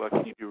beginner's luck,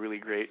 and you do really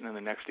great, and then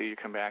the next day you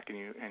come back and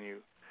you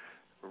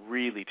are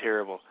really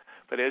terrible.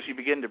 But as you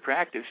begin to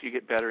practice, you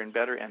get better and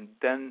better, and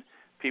then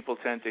people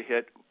tend to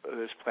hit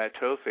this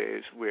plateau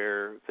phase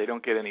where they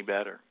don't get any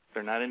better.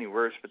 They're not any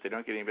worse, but they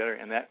don't get any better,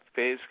 and that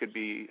phase could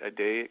be a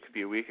day, it could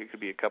be a week, it could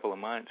be a couple of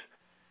months.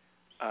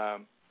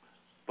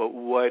 But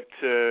what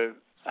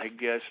I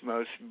guess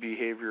most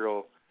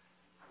behavioral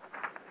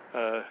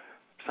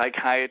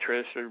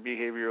psychiatrists or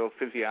behavioral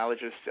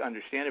physiologists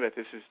understand about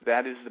this is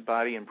that is the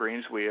body and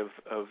brain's way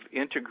of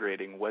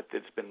integrating what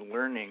it's been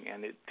learning,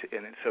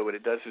 so what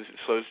it does is it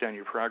slows down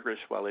your progress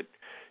while it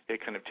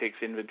kind of takes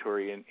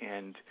inventory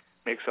and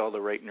makes all the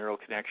right neural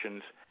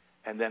connections,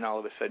 and then all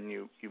of a sudden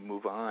you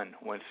move on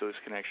once those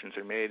connections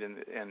are made, and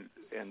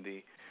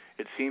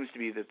it seems to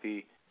be that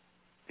the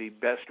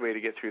best way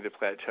to get through the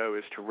plateau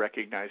is to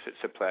recognize it's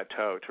a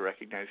plateau, to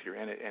recognize you're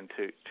in it, and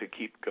to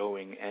keep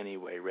going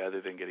anyway,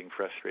 rather than getting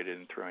frustrated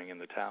and throwing in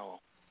the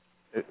towel.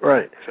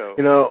 Right. So,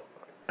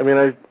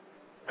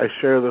 I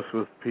share this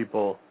with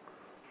people,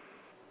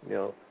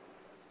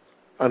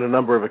 on a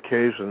number of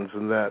occasions,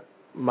 and that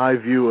my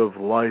view of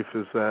life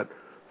is that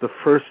the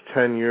first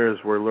 10 years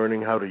we're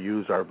learning how to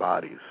use our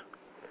bodies.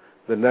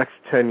 The next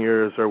 10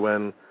 years are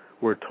when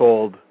we're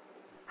told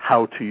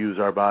how to use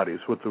our bodies,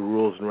 what the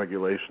rules and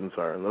regulations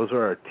are, and those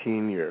are our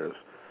teen years.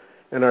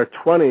 In our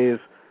 20s,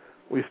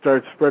 we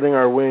start spreading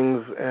our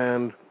wings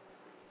and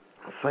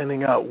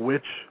finding out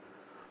which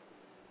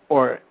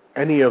or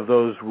any of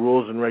those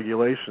rules and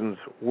regulations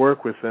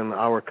work within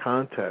our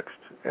context.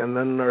 And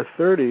then in our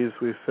 30s,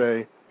 we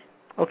say,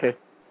 okay,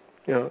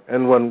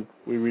 and when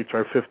we reach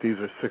our 50s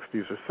or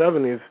 60s or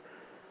 70s,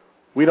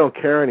 we don't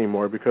care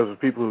anymore because the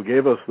people who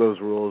gave us those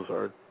rules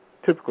are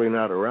typically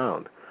not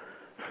around.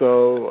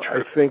 So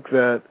I think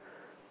that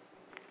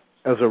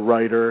as a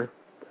writer,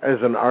 as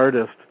an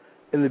artist,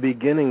 in the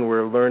beginning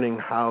we're learning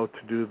how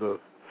to do the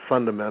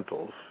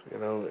fundamentals.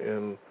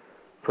 In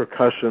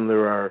percussion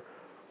there are,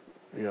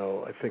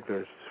 I think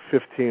there's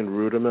 15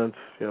 rudiments,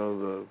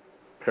 the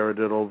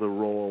paradiddle, the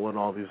roll, and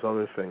all these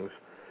other things.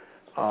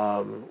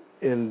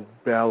 In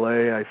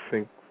ballet, I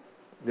think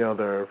there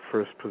are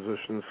first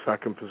position,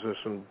 second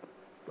position,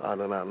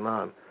 on and on and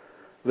on.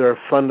 There are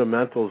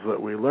fundamentals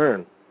that we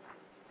learn.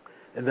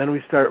 And then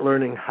we start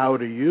learning how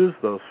to use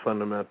those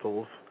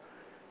fundamentals,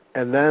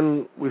 and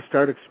then we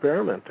start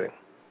experimenting.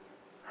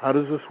 How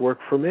does this work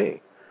for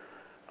me?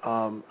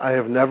 I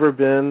have never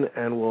been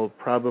and will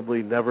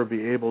probably never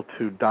be able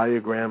to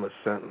diagram a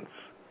sentence.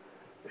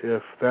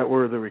 If that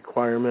were the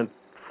requirement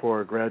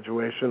for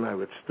graduation, I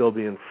would still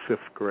be in 5th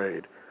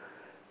grade.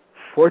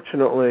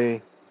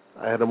 Fortunately,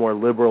 I had a more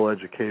liberal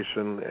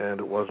education and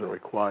it wasn't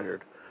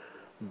required.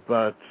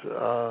 But,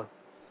 I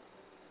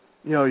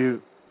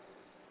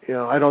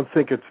don't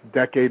think it's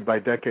decade by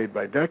decade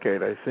by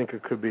decade. I think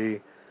it could be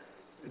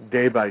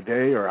day by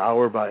day or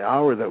hour by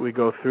hour that we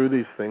go through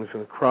these things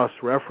and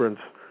cross-reference,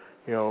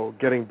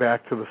 getting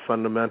back to the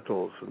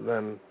fundamentals and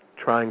then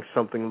trying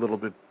something a little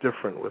bit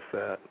different with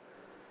that.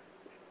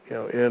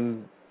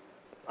 In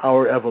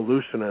our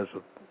evolution as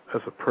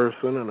a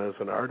person and as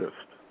an artist.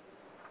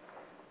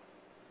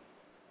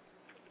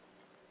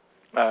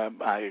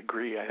 I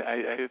agree.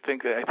 I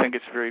think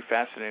it's very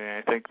fascinating.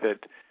 I think that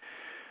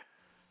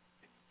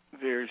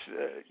there's,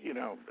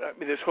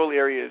 this whole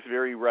area is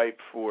very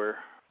ripe for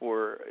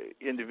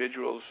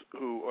individuals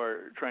who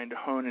are trying to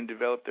hone and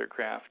develop their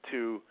craft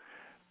to.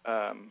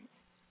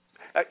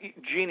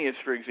 Genius,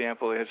 for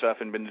example, has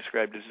often been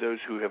described as those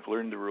who have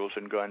learned the rules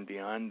and gone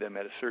beyond them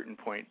at a certain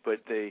point,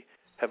 but they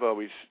have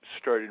always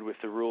started with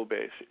the rule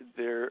base.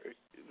 There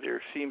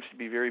seems to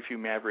be very few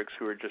mavericks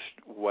who are just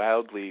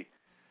wildly,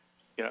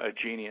 a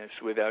genius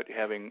without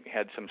having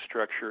had some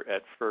structure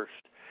at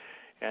first.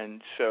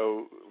 And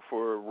so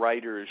for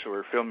writers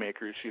or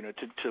filmmakers,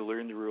 to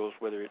learn the rules,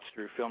 whether it's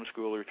through film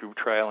school or through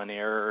trial and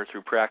error or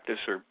through practice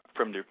or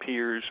from their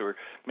peers or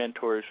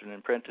mentors and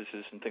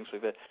apprentices and things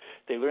like that,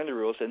 they learn the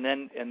rules, and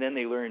then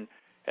they learn,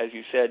 as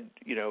you said,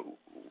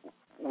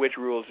 which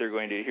rules they're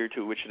going to adhere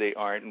to, which they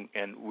aren't,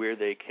 and where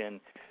they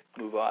can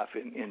move off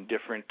in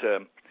different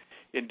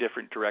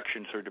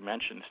directions or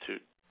dimensions to,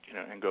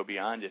 and go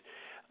beyond it.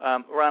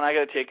 Ron, I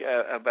got to take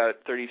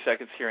about 30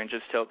 seconds here and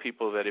just tell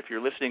people that if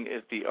you're listening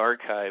at the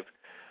archive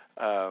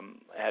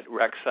at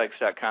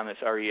rexsikes.com,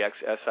 that's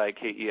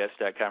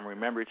REXSIKES.com,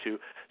 remember to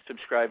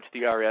subscribe to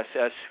the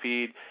RSS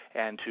feed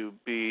and to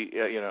be,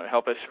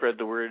 help us spread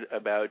the word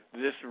about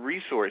this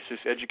resource,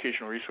 this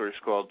educational resource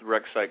called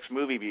Rex Sikes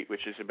Movie Beat,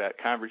 which is about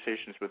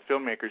conversations with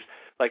filmmakers,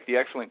 like the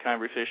excellent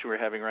conversation we're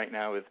having right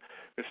now with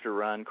Mr.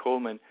 Ron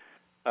Kolman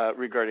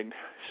regarding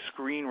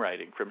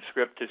screenwriting, from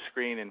script to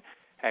screen,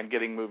 and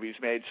getting movies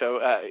made. So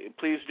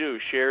please do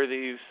share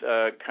these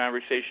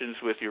conversations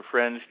with your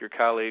friends, your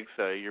colleagues,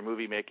 your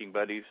movie-making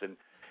buddies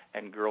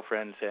and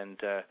girlfriends,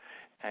 and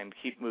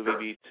keep Movie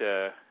Beat.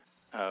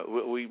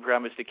 We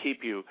promise to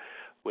keep you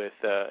with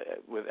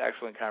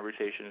excellent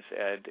conversations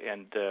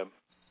and to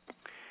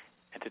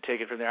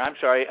take it from there. I'm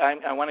sorry,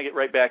 I want to get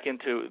right back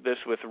into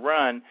this with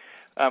Ron.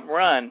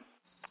 Ron,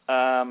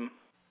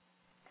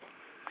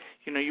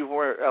 you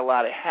wear a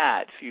lot of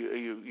hats.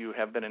 You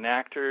have been an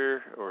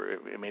actor, or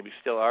maybe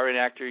still are an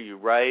actor. You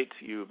write,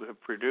 you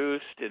have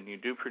produced, and you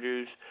do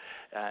produce.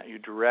 You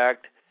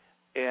direct,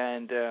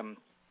 and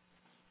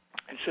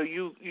so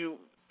you.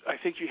 I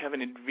think you have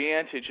an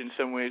advantage in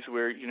some ways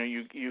where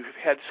you've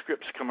had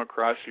scripts come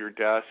across your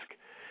desk,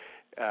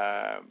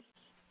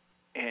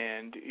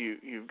 and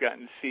you've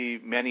gotten to see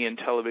many in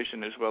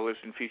television as well as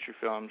in feature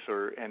films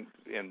and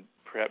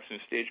perhaps in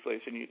stage plays,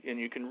 and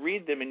you can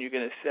read them and you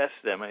can assess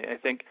them. I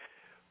think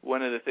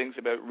one of the things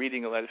about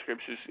reading a lot of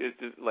scripts is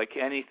like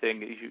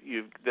anything,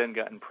 you've then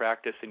gotten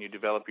practice and you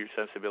develop your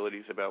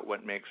sensibilities about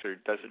what makes or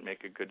doesn't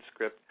make a good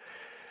script.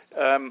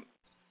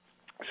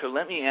 So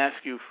let me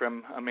ask you,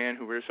 from a man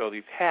who wears all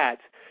these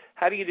hats,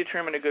 how do you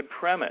determine a good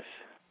premise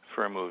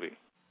for a movie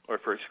or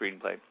for a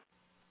screenplay?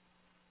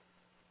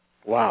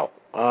 Wow.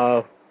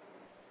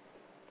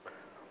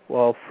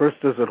 Well,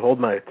 first, does it hold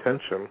my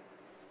attention?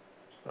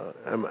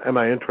 Am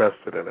I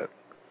interested in it?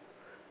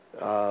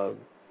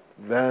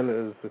 Then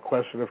is the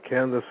question of,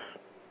 can this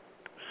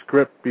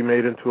script be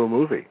made into a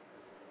movie?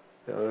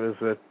 Is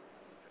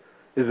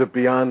it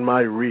beyond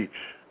my reach?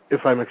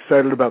 If I'm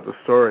excited about the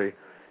story,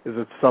 is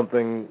it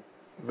something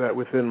that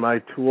within my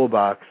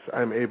toolbox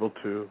I'm able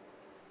to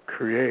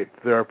create?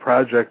 There are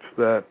projects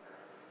that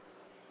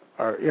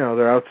are,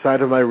 they're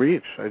outside of my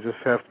reach. I just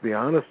have to be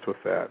honest with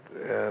that.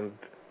 And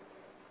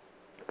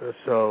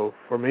so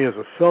for me as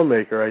a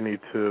filmmaker, I need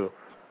to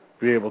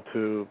be able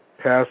to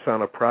pass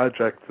on a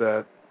project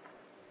that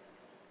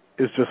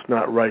is just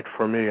not right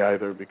for me,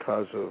 either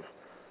because of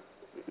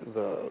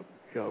the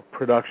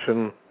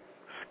production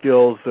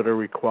skills that are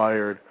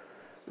required,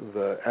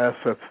 the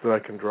assets that I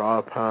can draw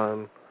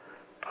upon,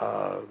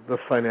 the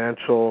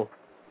financial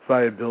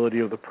viability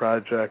of the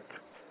project.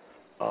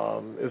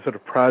 Is it a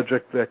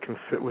project that can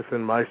fit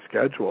within my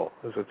schedule?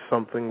 Is it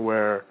something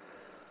where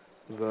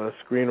the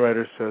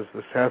screenwriter says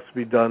this has to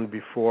be done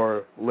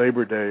before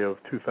Labor Day of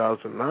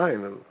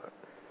 2009? And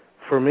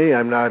for me,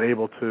 I'm not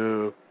able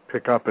to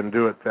pick up and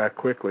do it that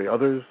quickly.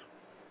 Others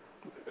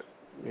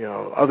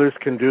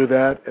can do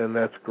that, and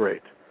that's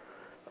great.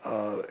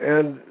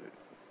 And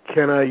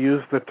can I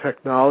use the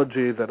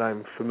technology that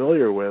I'm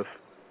familiar with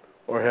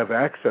or have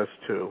access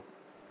to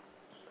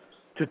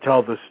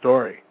tell the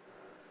story?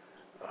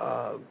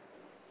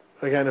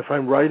 Again, if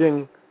I'm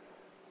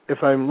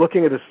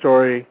looking at a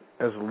story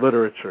as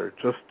literature,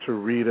 just to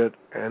read it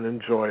and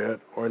enjoy it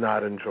or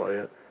not enjoy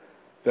it,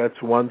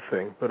 that's one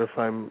thing. But if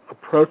I'm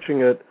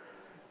approaching it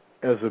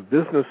as a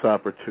business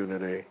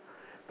opportunity,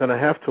 then I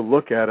have to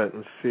look at it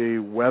and see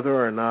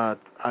whether or not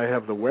I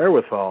have the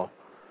wherewithal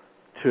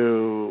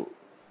to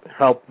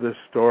help this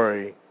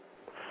story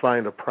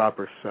find a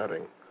proper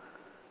setting.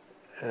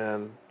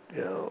 And,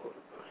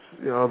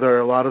 there are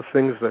a lot of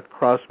things that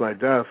cross my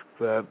desk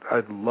that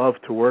I'd love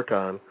to work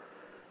on,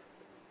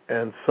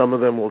 and some of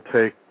them will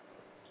take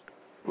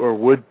or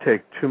would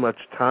take too much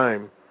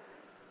time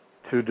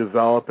to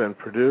develop and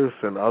produce,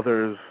 and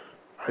others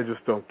I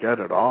just don't get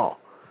at all.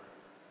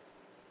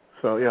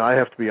 So, I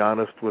have to be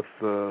honest with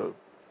the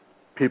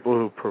people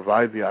who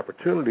provide the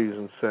opportunities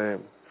and say,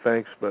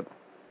 thanks, but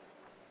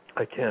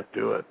I can't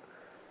do it.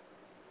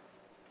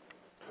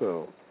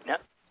 So, yeah.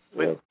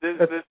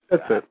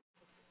 That's it.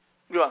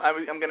 Well,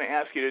 I'm going to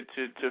ask you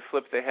to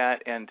flip the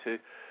hat and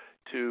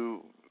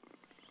to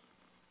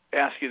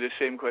ask you the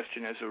same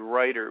question as a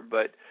writer.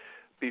 But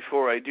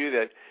before I do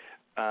that,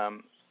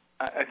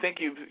 I think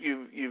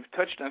you've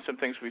touched on some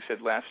things we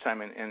said last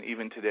time and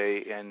even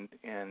today, and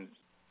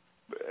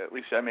at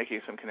least I'm making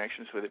some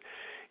connections with it.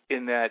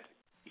 In that,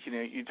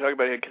 you talk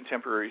about a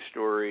contemporary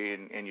story,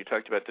 and you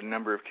talked about the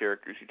number of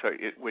characters.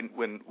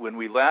 When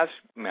we last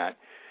met,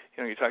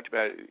 you talked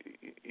about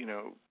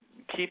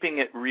keeping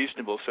it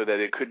reasonable so that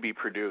it could be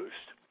produced.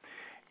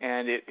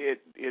 And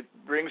it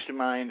brings to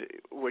mind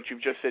what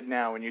you've just said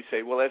now when you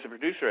say, well, as a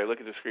producer, I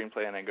look at the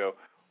screenplay and I go,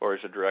 or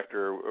as a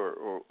director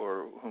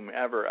or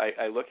whomever,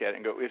 I look at it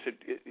and go, is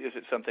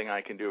it something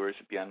I can do, or is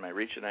it beyond my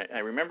reach? And I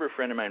remember a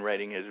friend of mine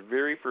writing his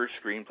very first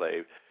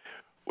screenplay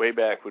way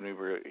back when we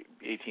were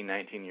 18,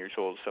 19 years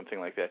old, something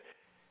like that.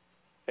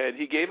 And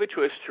he gave it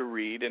to us to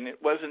read, and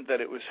it wasn't that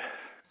it was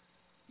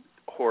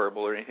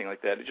horrible or anything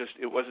like that.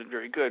 It wasn't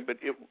very good, but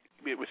it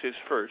was his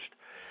first.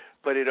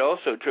 But it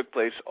also took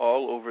place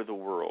all over the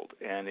world,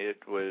 and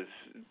it was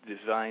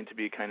designed to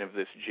be kind of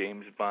this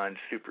James Bond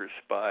super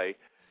spy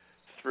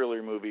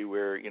thriller movie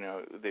where,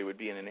 they would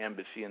be in an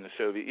embassy in the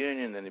Soviet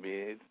Union, then they'd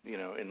be,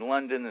 in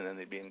London, and then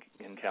they'd be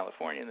in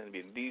California, and then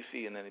they'd be in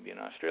D.C., and then they'd be in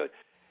Australia.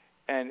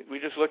 And we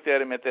just looked at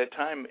him at that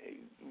time,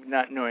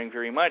 not knowing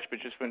very much, but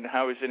just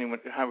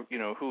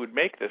who would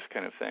make this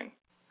kind of thing?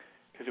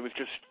 Because it was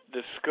just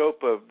the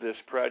scope of this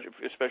project,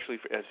 especially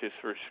as his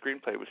first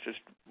screenplay, was just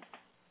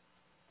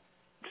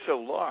so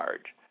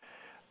large.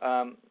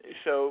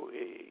 So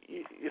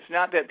it's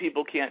not that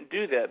people can't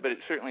do that, but it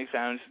certainly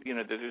sounds,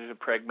 that there's a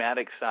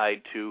pragmatic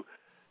side to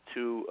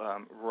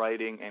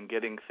writing and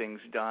getting things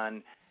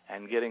done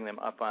and getting them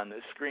up on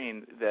the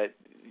screen that,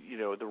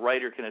 the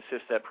writer can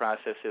assist that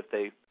process if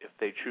they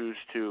choose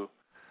to,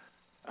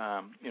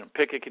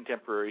 pick a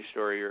contemporary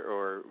story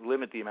or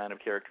limit the amount of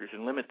characters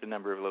and limit the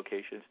number of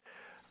locations.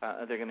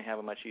 They're going to have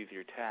a much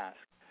easier task.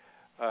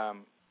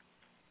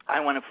 I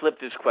want to flip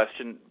this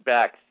question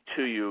back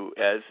to you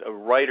as a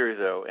writer,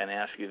 though, and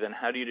ask you then,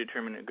 how do you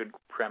determine a good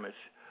premise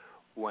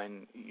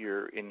when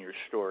you're in your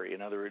story?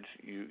 In other words,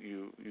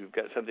 you've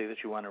got something that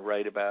you want to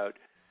write about.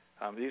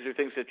 These are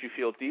things that you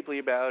feel deeply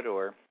about,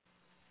 or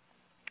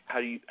how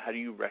do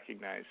you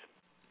recognize?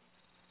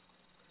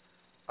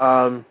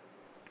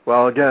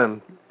 Well,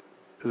 again,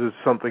 is it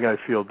something I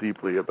feel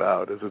deeply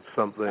about? Is it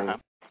something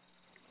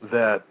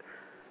that,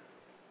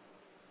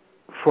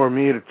 for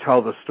me to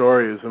tell the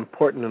story, is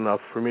important enough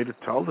for me to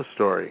tell the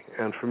story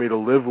and for me to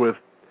live with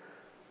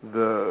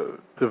the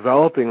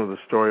developing of the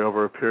story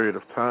over a period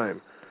of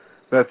time?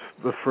 That's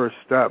the first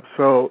step.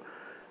 So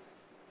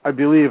I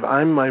believe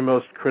I'm my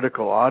most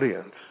critical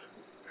audience,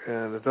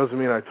 and it doesn't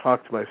mean I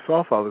talk to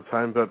myself all the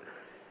time, but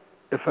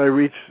if I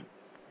reach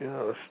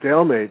a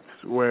stalemate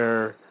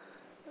where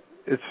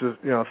it's just,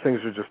 things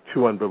are just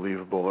too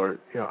unbelievable, or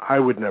I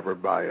would never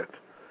buy it,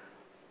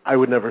 I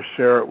would never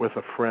share it with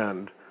a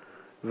friend,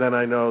 then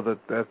I know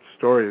that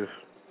story is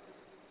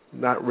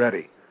not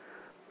ready.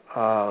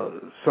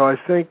 So I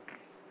think,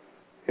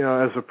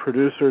 as a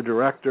producer,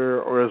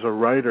 director, or as a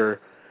writer,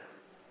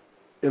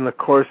 in the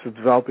course of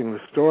developing the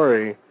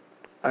story,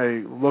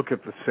 I look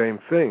at the same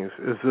things.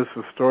 Is this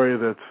a story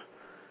that's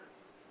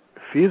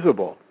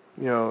feasible?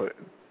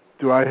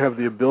 Do I have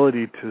the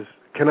ability to,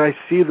 can I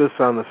see this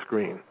on the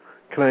screen?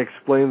 Can I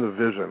explain the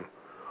vision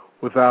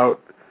without,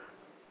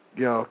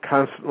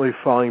 constantly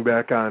falling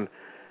back on,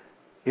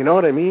 you know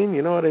what I mean?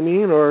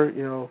 Or,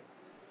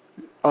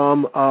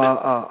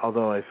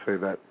 although I say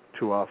that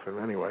too often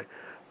anyway.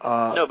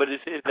 No, but is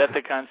that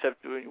the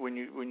concept when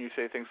you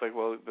say things like,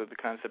 well, the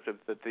concept of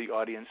that the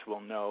audience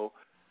will know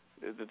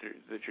that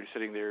you're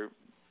sitting there?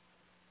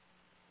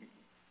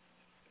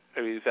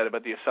 I mean, is that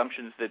about the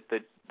assumptions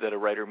that a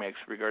writer makes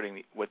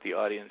regarding what the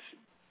audience,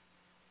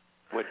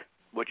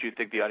 what you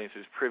think the audience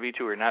is privy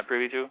to or not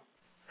privy to?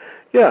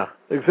 Yeah,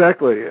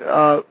 exactly.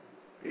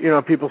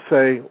 People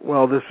say,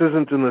 well, this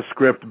isn't in the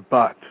script,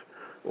 but,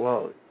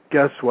 well,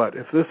 guess what?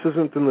 If this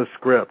isn't in the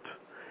script,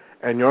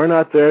 and you're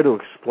not there to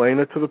explain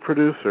it to the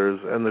producers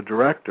and the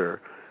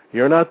director,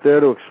 you're not there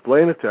to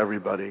explain it to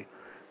everybody,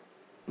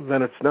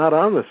 then it's not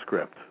on the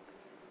script.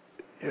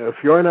 If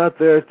you're not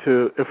there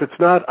if it's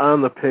not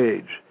on the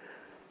page,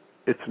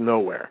 it's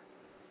nowhere.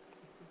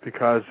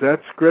 Because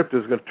that script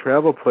is going to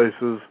travel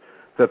places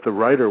that the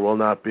writer will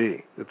not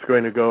be. It's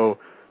going to go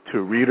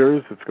to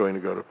readers, it's going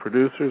to go to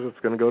producers, it's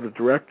going to go to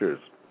directors.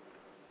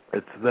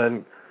 It's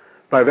then,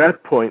 by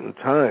that point in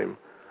time,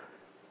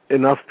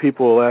 enough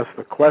people will ask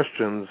the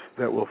questions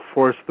that will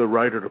force the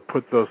writer to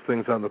put those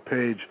things on the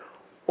page,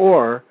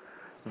 or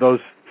those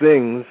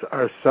things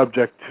are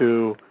subject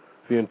to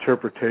the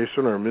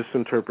interpretation or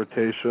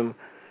misinterpretation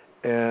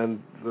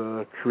and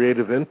the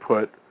creative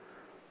input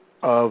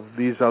of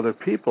these other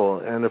people.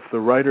 And if the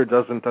writer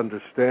doesn't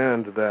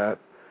understand that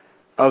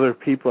other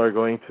people are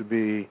going to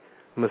be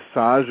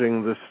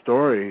massaging this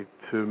story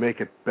to make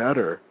it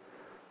better,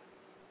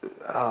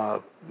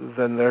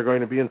 then they're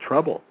going to be in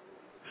trouble.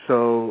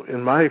 So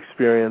in my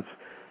experience,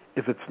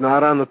 if it's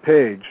not on the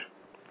page,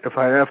 if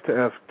I have to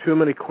ask too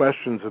many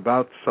questions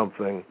about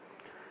something,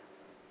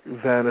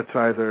 then it's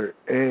either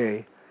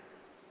A,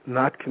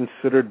 not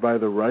considered by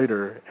the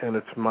writer, and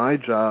it's my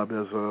job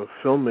as a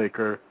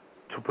filmmaker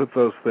to put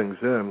those things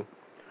in,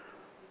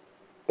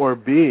 or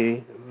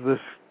B, this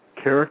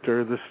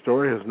character, this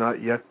story has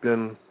not yet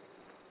been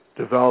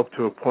developed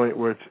to a point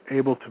where it's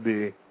able to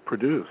be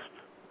produced.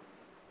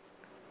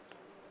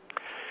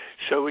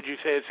 So would you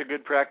say it's a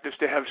good practice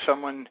to have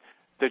someone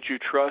that you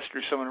trust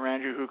or someone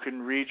around you who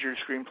can read your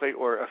screenplay,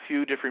 or a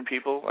few different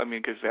people? I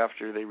mean, because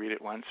after they read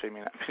it once, they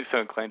may not be so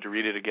inclined to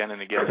read it again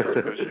and again.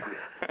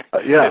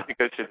 Yeah.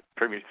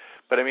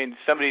 But I mean,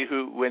 somebody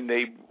who, when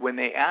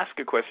they ask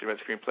a question about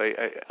screenplay,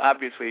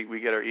 obviously we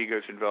get our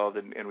egos involved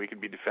and we can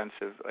be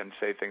defensive and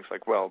say things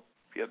like, well,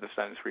 yeah, that's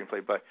not in the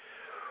screenplay, but,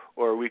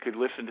 or we could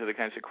listen to the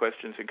kinds of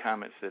questions and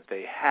comments that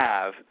they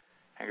have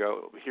and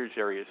go, here's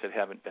areas that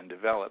haven't been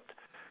developed.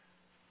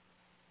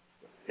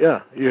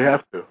 Yeah, you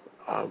have to.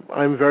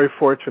 I'm very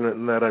fortunate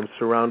in that I'm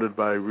surrounded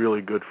by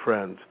really good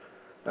friends.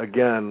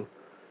 Again,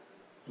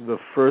 the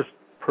first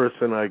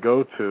person I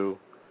go to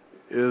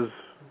is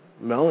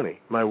Melanie,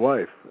 my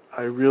wife.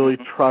 I really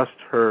trust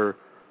her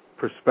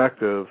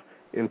perspective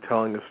in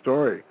telling a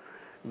story.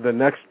 The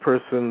next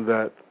person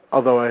that,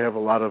 although I have a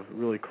lot of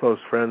really close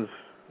friends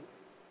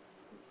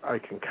I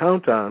can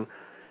count on,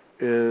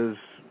 is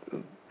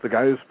the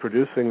guy who's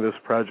producing this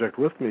project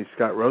with me,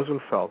 Scott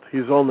Rosenfeld.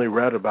 He's only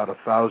read about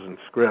 1,000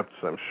 scripts,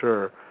 I'm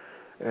sure,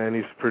 and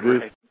he's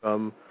produced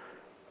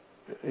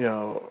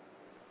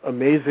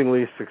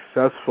amazingly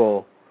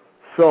successful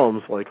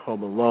films like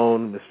Home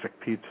Alone, Mystic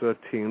Pizza,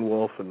 Teen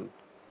Wolf, and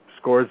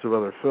scores of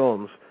other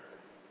films.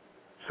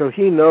 So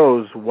he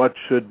knows what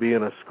should be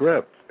in a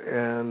script,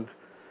 and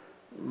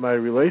my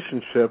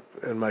relationship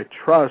and my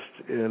trust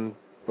in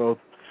both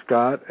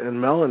Scott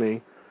and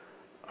Melanie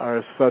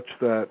are such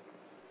that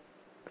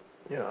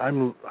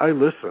I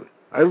listen.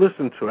 I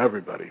listen to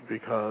everybody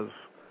because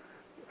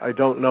I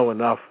don't know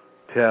enough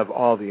to have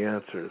all the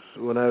answers.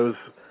 When I was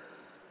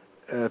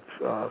at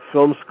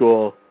film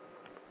school,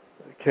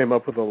 I came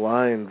up with a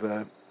line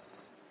that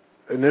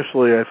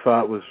initially I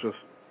thought was just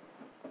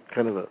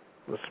kind of a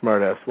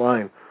smart-ass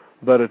line,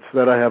 but it's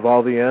that I have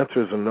all the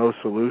answers and no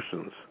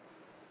solutions.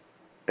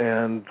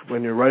 And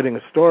when you're writing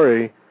a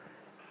story,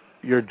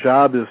 your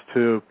job is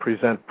to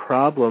present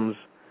problems,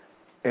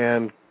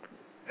 and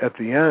at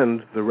the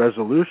end, the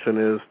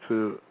resolution is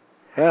to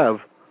have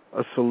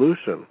a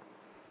solution,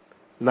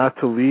 not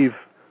to leave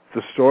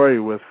the story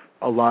with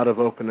a lot of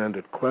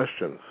open-ended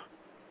questions.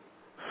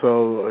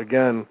 So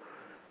again,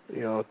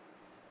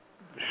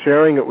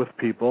 sharing it with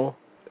people,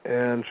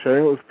 and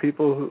sharing it with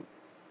people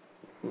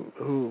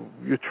who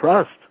you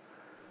trust.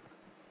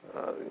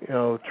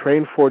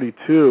 Train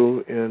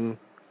 42 in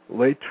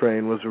Late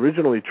Train was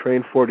originally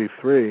Train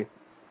 43.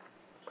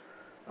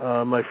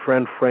 My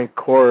friend Frank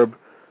Korb,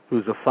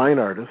 who's a fine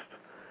artist,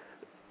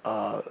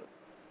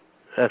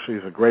 actually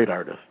he's a great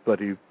artist, but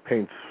he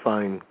paints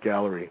fine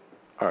gallery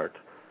art,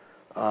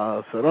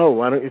 said,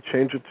 why don't you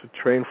change it to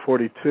Train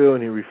 42?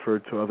 And he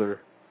referred to other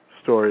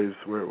stories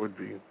where it would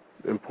be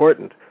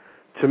important.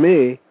 To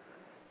me,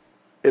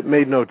 it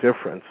made no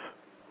difference,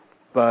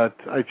 but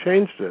I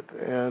changed it,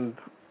 and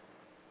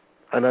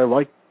I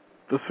liked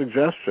the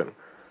suggestion.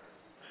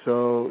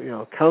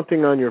 So,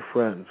 counting on your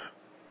friends,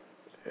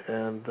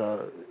 and,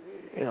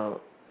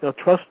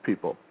 trust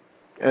people,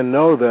 and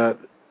know that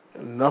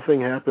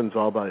nothing happens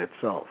all by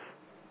itself.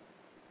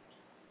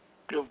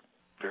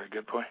 Very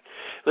good point.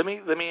 Let me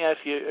ask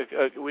you.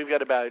 We've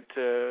got about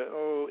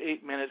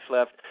 8 minutes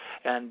left,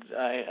 and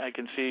I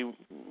can see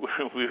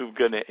we're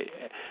going to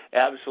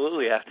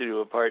absolutely have to do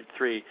a part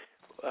 3.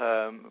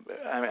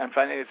 I'm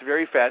finding it's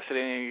very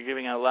fascinating. You're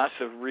giving out lots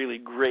of really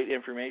great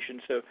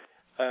information. So,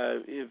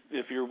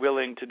 if you're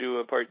willing to do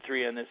a part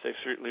 3 on this, I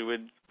certainly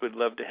would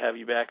love to have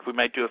you back. We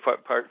might do a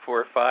part 4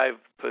 or 5,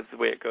 but the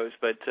way it goes.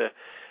 But it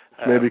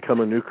may become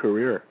a new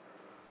career.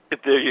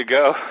 There you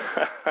go.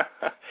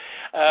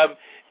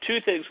 two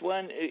things.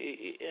 One,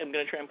 I'm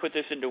going to try and put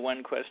this into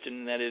one question,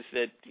 and that is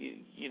that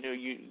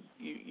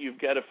you've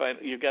got a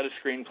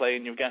screenplay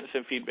and you've gotten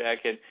some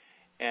feedback, and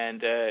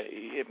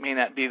it may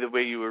not be the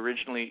way you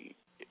originally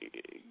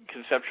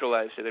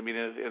conceptualized it. I mean,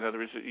 in other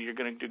words, you're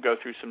going to go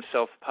through some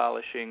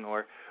self-polishing,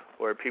 or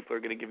people are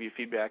going to give you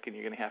feedback, and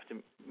you're going to have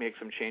to make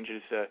some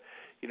changes.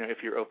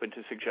 If you're open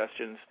to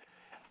suggestions.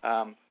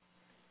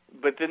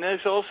 But then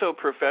there's also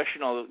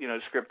professional,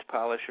 script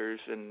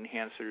polishers and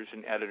enhancers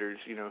and editors,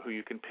 who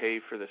you can pay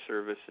for the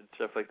service and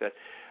stuff like that.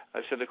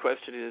 So the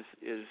question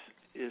is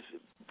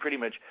pretty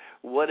much,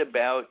 what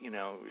about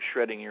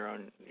shredding your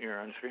own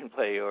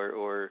screenplay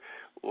or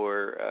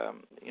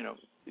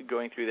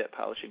going through that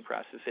polishing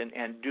process?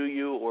 And do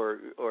you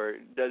or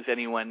does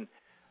anyone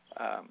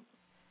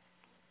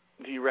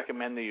do you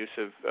recommend the use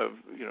of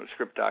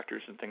script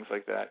doctors and things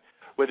like that?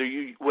 Whether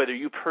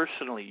you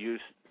personally use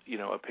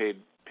a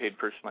paid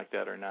person like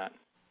that or not?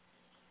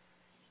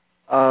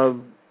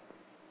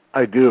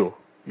 I do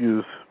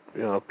use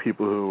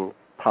people who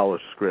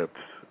polish scripts,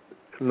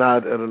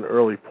 not at an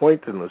early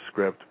point in the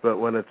script, but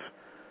when it's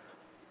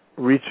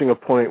reaching a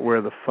point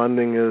where the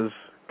funding is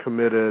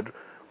committed,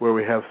 where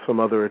we have some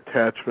other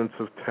attachments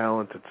of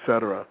talent,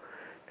 etc.,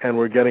 and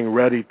we're getting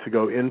ready to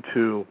go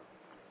into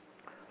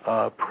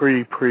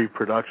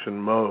pre-production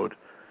mode.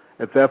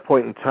 At that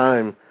point in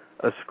time,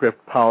 a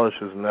script polish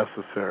is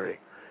necessary.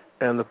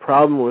 And the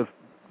problem with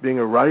being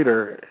a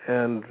writer,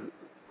 and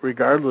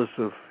regardless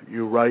if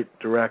you write,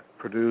 direct,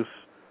 produce,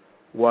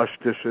 wash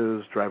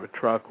dishes, drive a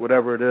truck,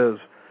 whatever it is,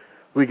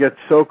 we get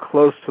so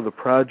close to the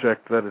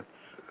project that it's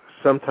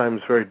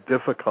sometimes very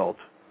difficult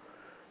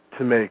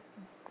to make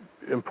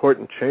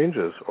important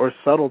changes or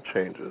subtle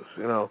changes.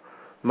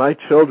 My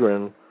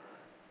children,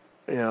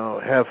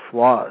 have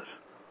flaws,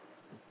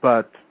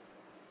 but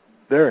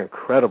they're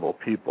incredible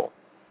people.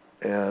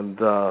 And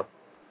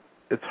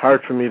it's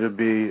hard for me to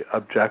be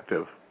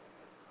objective.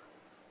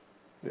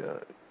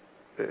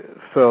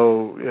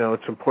 So,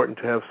 it's important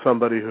to have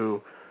somebody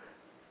who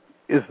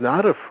is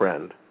not a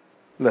friend,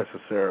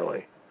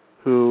 necessarily,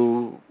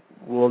 who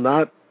will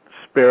not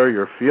spare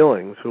your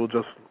feelings, who will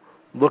just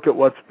look at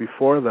what's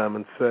before them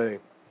and say,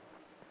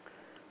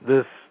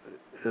 this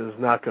is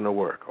not going to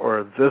work,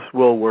 or this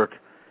will work,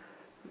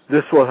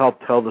 this will help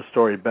tell the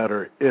story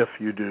better if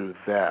you do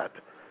that.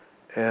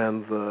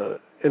 And the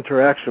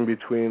interaction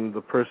between the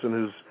person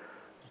who's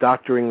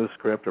doctoring the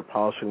script or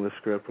polishing the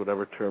script,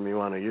 whatever term you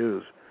want to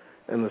use,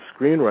 and the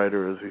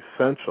screenwriter is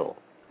essential.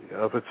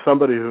 If it's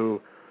somebody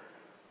who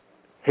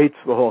hates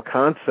the whole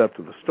concept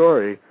of the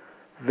story,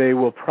 they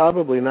will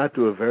probably not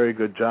do a very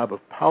good job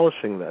of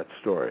polishing that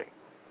story.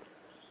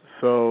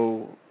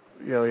 So,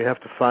 you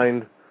have to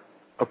find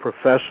a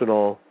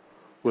professional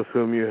with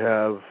whom you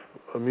have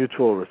a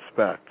mutual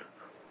respect.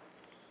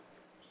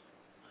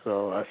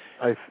 So,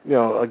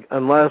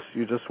 unless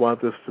you just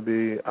want this to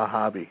be a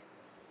hobby.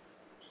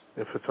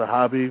 If it's a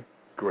hobby,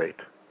 great.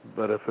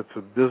 But if it's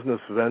a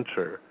business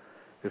venture,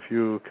 if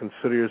you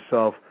consider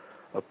yourself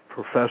a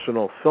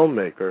professional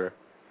filmmaker,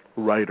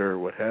 writer,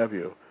 what have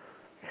you,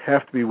 you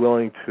have to be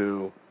willing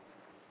to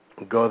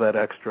go that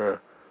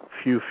extra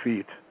few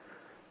feet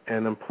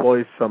and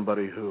employ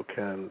somebody who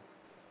can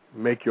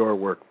make your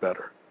work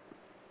better.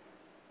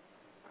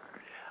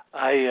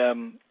 I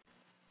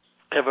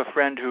have a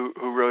friend who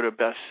wrote a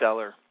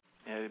bestseller,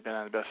 and he'd been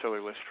on the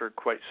bestseller list for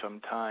quite some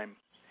time.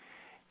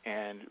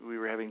 And we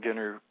were having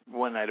dinner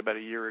one night about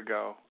a year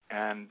ago,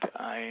 and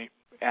I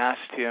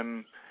asked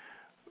him,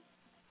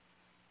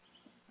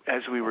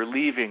 as we were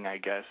leaving, I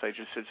guess, I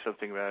just said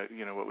something about,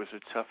 what was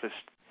the toughest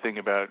thing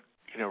about,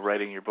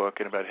 writing your book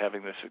and about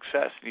having the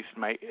success. And he said,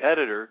 my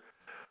editor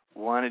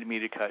wanted me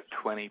to cut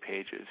 20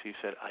 pages. He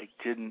said, I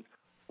didn't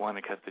want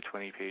to cut the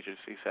 20 pages.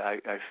 He said,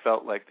 I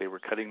felt like they were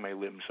cutting my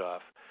limbs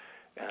off.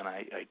 And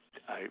I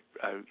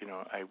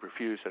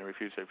refused and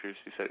refused and refused.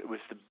 He said it was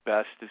the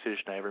best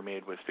decision I ever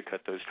made was to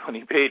cut those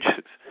 20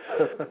 pages.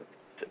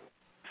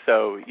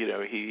 So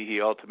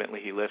he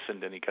ultimately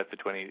listened and he cut the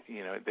 20.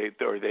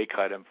 They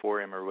cut him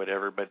for him or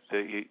whatever. But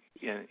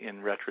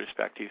in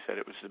retrospect, he said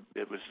it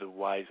was the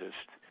wisest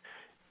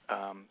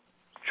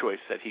choice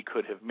that he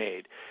could have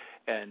made.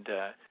 And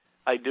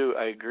I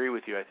agree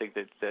with you. I think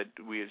that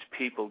we as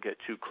people get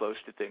too close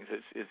to things.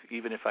 It's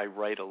even if I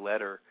write a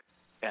letter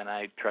and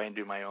I try and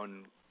do my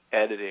own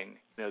editing,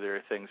 there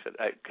are things that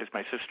because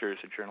my sister is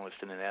a journalist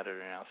and an editor,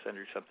 and I'll send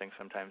her something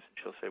sometimes, and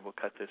she'll say, well,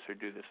 cut this or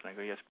do this, and I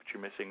go, yes, but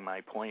you're missing my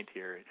point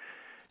here,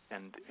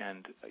 and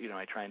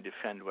I try and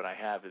defend what I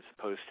have as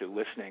opposed to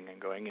listening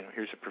and going,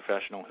 here's a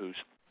professional whose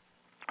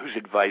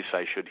advice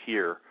I should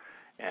hear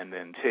and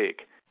then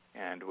take,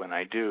 and when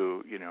I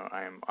do,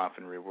 I am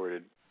often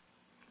rewarded,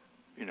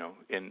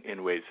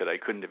 in ways that I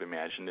couldn't have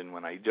imagined, and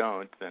when I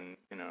don't, then,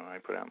 I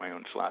put out my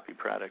own sloppy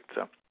product,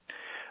 so.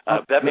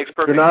 That makes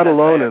perfect sense. You're not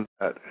alone in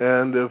that.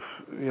 And if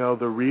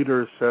the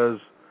reader says,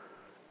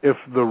 if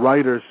the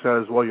writer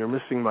says, well, you're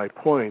missing my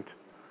point,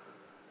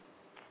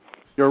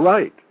 you're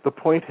right. The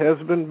point has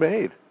been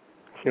made.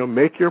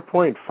 Make your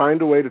point.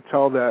 Find a way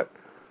to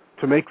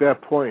make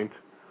that point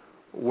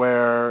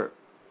where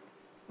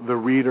the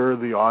reader,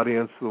 the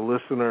audience, the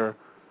listener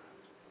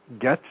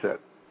gets it.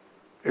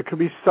 It could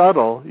be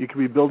subtle. You could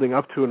be building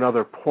up to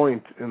another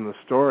point in the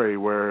story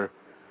where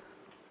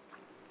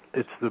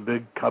it's the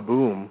big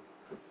kaboom,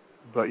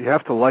 but you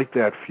have to light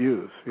that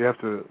fuse. You have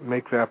to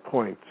make that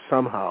point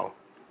somehow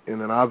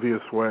in an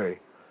obvious way.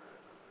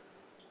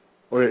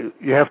 Or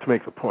you have to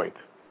make the point,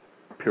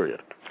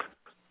 period.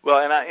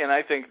 Well, and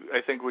I think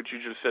what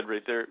you just said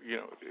right there,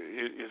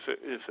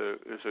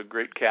 is a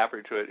great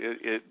capper to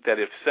it. That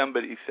if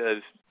somebody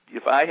says,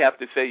 if I have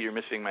to say you're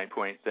missing my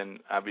point, then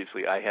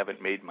obviously I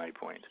haven't made my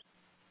point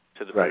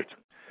to the person.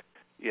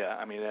 Yeah,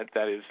 I mean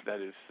that is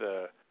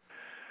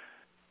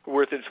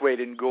worth its weight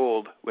in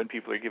gold when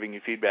people are giving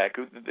you feedback.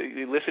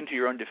 You listen to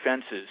your own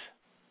defenses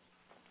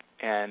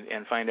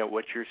and find out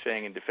what you're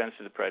saying in defense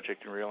of the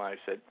project, and realize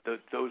that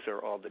those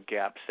are all the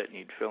gaps that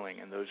need filling,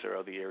 and those are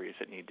all the areas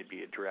that need to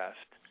be addressed.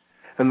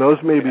 And those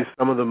may be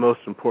some of the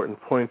most important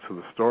points of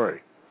the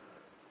story.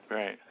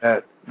 Right.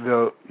 That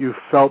you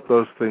felt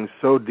those things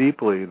so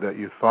deeply that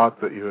you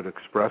thought that you had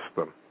expressed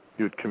them,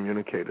 you had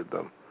communicated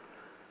them.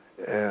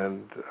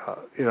 And,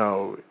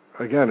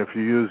 again, if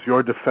you use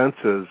your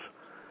defenses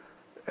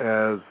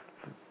as,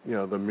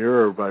 the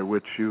mirror by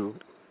which you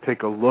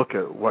take a look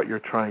at what you're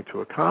trying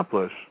to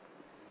accomplish,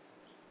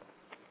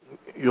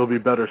 you'll be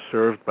better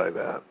served by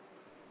that.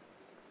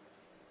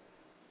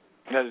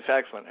 That is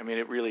excellent. I mean,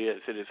 it really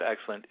is. It is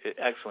excellent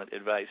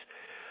advice.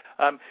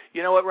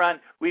 You know what, Ron?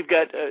 We've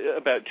got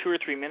about 2 or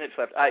 3 minutes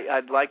left.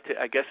 I'd like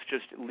to, I guess,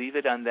 just leave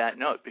it on that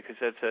note, because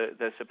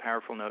that's a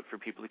powerful note for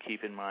people to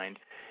keep in mind,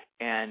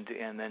 and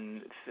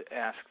then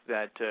ask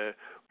that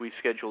we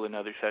schedule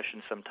another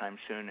session sometime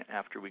soon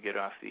after we get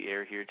off the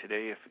air here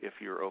today, if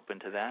you're open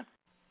to that.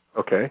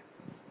 Okay,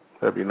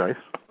 that'd be nice.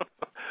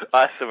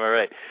 Awesome. All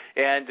right,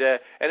 and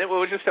then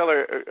we'll just tell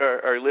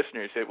our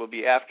listeners it will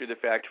be after the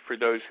fact for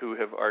those who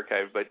have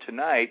archived. But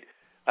tonight,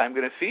 I'm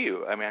going to see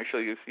you. I'm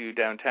actually going to see you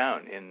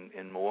downtown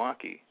in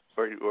Milwaukee,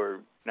 or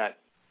not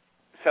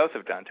south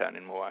of downtown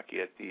in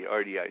Milwaukee at the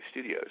RDI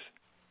Studios.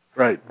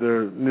 Right.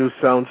 There are new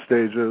sound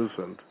stages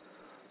and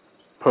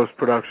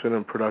post-production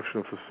and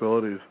production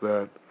facilities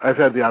that I've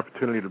had the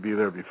opportunity to be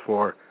there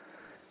before,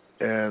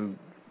 and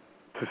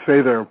to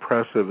say they're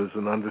impressive is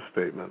an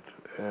understatement.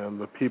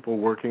 And the people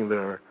working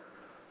there,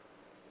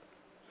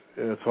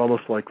 it's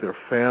almost like they're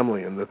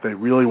family, and that they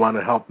really want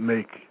to help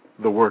make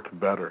the work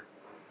better.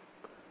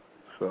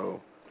 So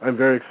I'm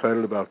very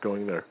excited about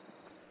going there.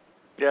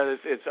 Yeah,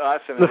 it's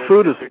awesome. The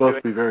food is supposed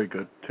to be very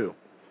good, too.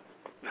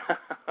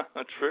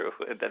 True.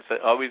 That's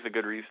always a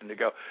good reason to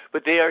go.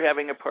 But they are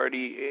having a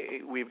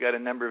party. We've got a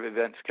number of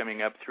events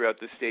coming up throughout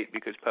the state,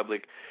 because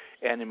Public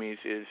Enemies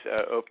is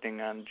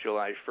opening on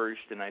July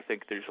 1st, and I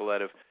think there's a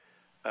lot of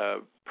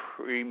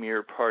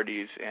premiere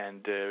parties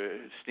and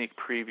sneak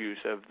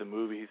previews of the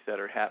movies that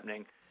are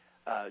happening.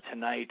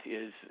 Tonight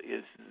is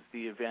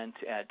the event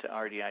at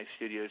RDI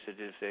Studios. It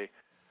is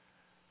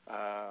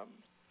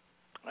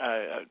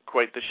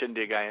quite the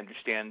shindig, I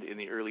understand, in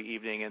the early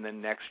evening. And then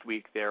next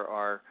week there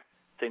are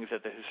things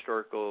at the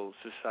Historical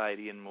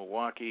Society in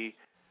Milwaukee.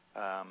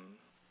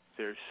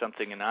 There's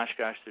something in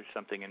Oshkosh. There's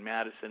something in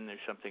Madison.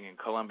 There's something in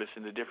Columbus,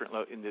 in the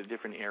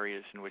different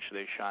areas in which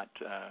they shot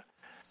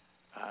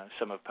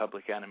some of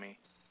Public Enemy.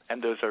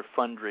 And those are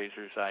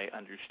fundraisers, I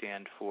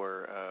understand,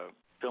 for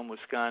Film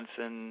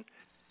Wisconsin,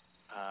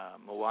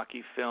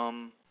 Milwaukee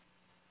Film,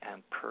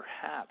 and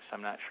perhaps,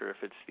 I'm not sure if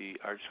it's the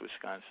Arts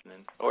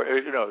Wisconsin, or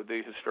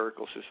the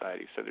Historical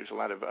Society. So there's a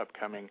lot of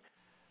upcoming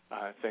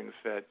things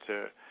that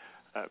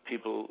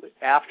people,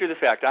 after the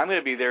fact, I'm going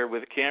to be there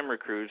with camera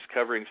crews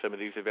covering some of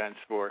these events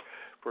for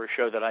a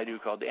show that I do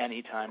called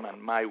Anytime on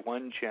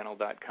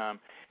myonechannel.com.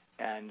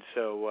 And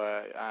so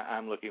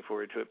I'm looking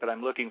forward to it. But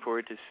I'm looking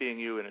forward to seeing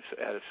you at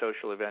a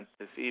social event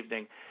this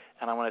evening.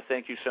 And I want to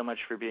thank you so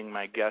much for being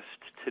my guest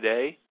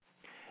today.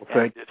 Well,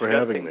 thank you for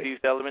having me. These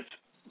elements.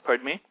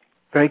 Pardon me?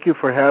 Thank you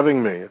for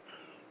having me.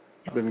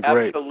 It's been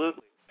great.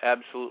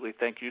 Absolutely.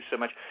 Thank you so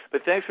much.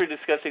 But thanks for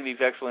discussing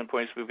these excellent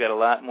points. We've got a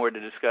lot more to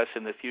discuss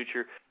in the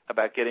future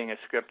about getting a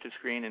script to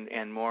screen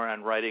and more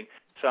on writing.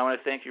 So I want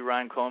to thank you,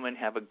 Ron Kolman.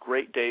 Have a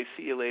great day.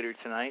 See you later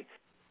tonight.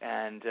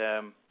 And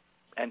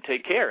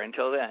take care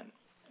until then.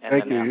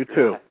 Thank you. You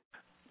too.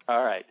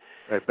 All right.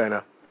 All right. Bye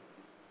now.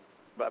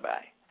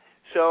 Bye-bye.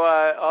 So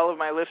all of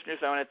my listeners,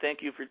 I want to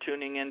thank you for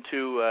tuning in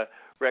to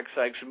Rex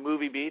Sikes'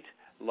 Movie Beat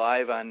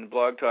live on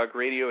Blog Talk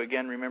Radio.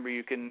 Again, remember,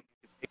 you can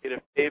make it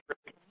a favorite.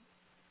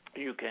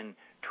 You can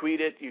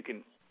tweet it. You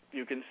can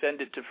send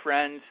it to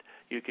friends.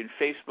 You can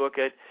Facebook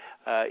it.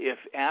 If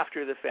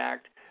after the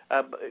fact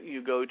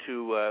you go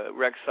to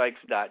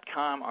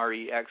rexsikes.com,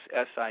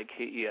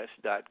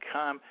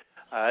 REXSIKES.com,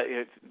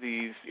 if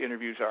these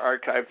interviews are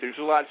archived, there's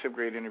lots of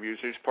great interviews.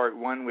 There's part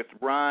 1 with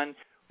Ron.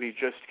 We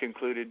just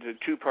concluded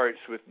 2 parts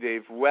with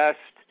Dave West.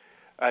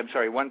 I'm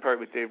sorry, 1 part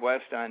with Dave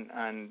West on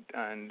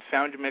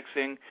sound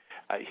mixing.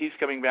 He's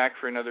coming back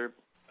for another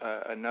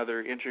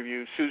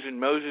interview. Susan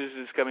Moses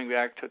is coming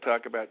back to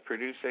talk about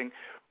producing.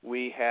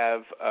 We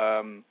have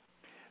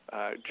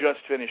just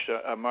finished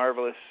a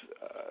marvelous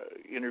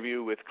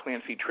interview with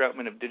Clancy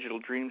Troutman of Digital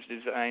Dreams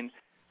Design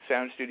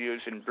Sound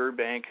Studios in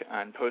Burbank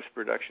on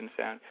post-production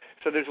sound.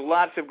 So there's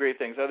lots of great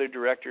things. Other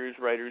directors,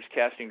 writers,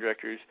 casting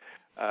directors,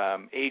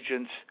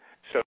 agents.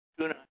 So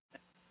tune on.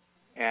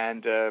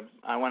 And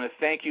I want to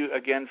thank you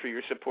again for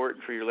your support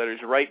and for your letters.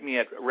 Write me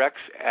at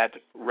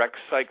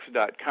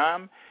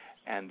rex@rexsikes.com,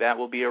 and that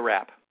will be a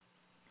wrap.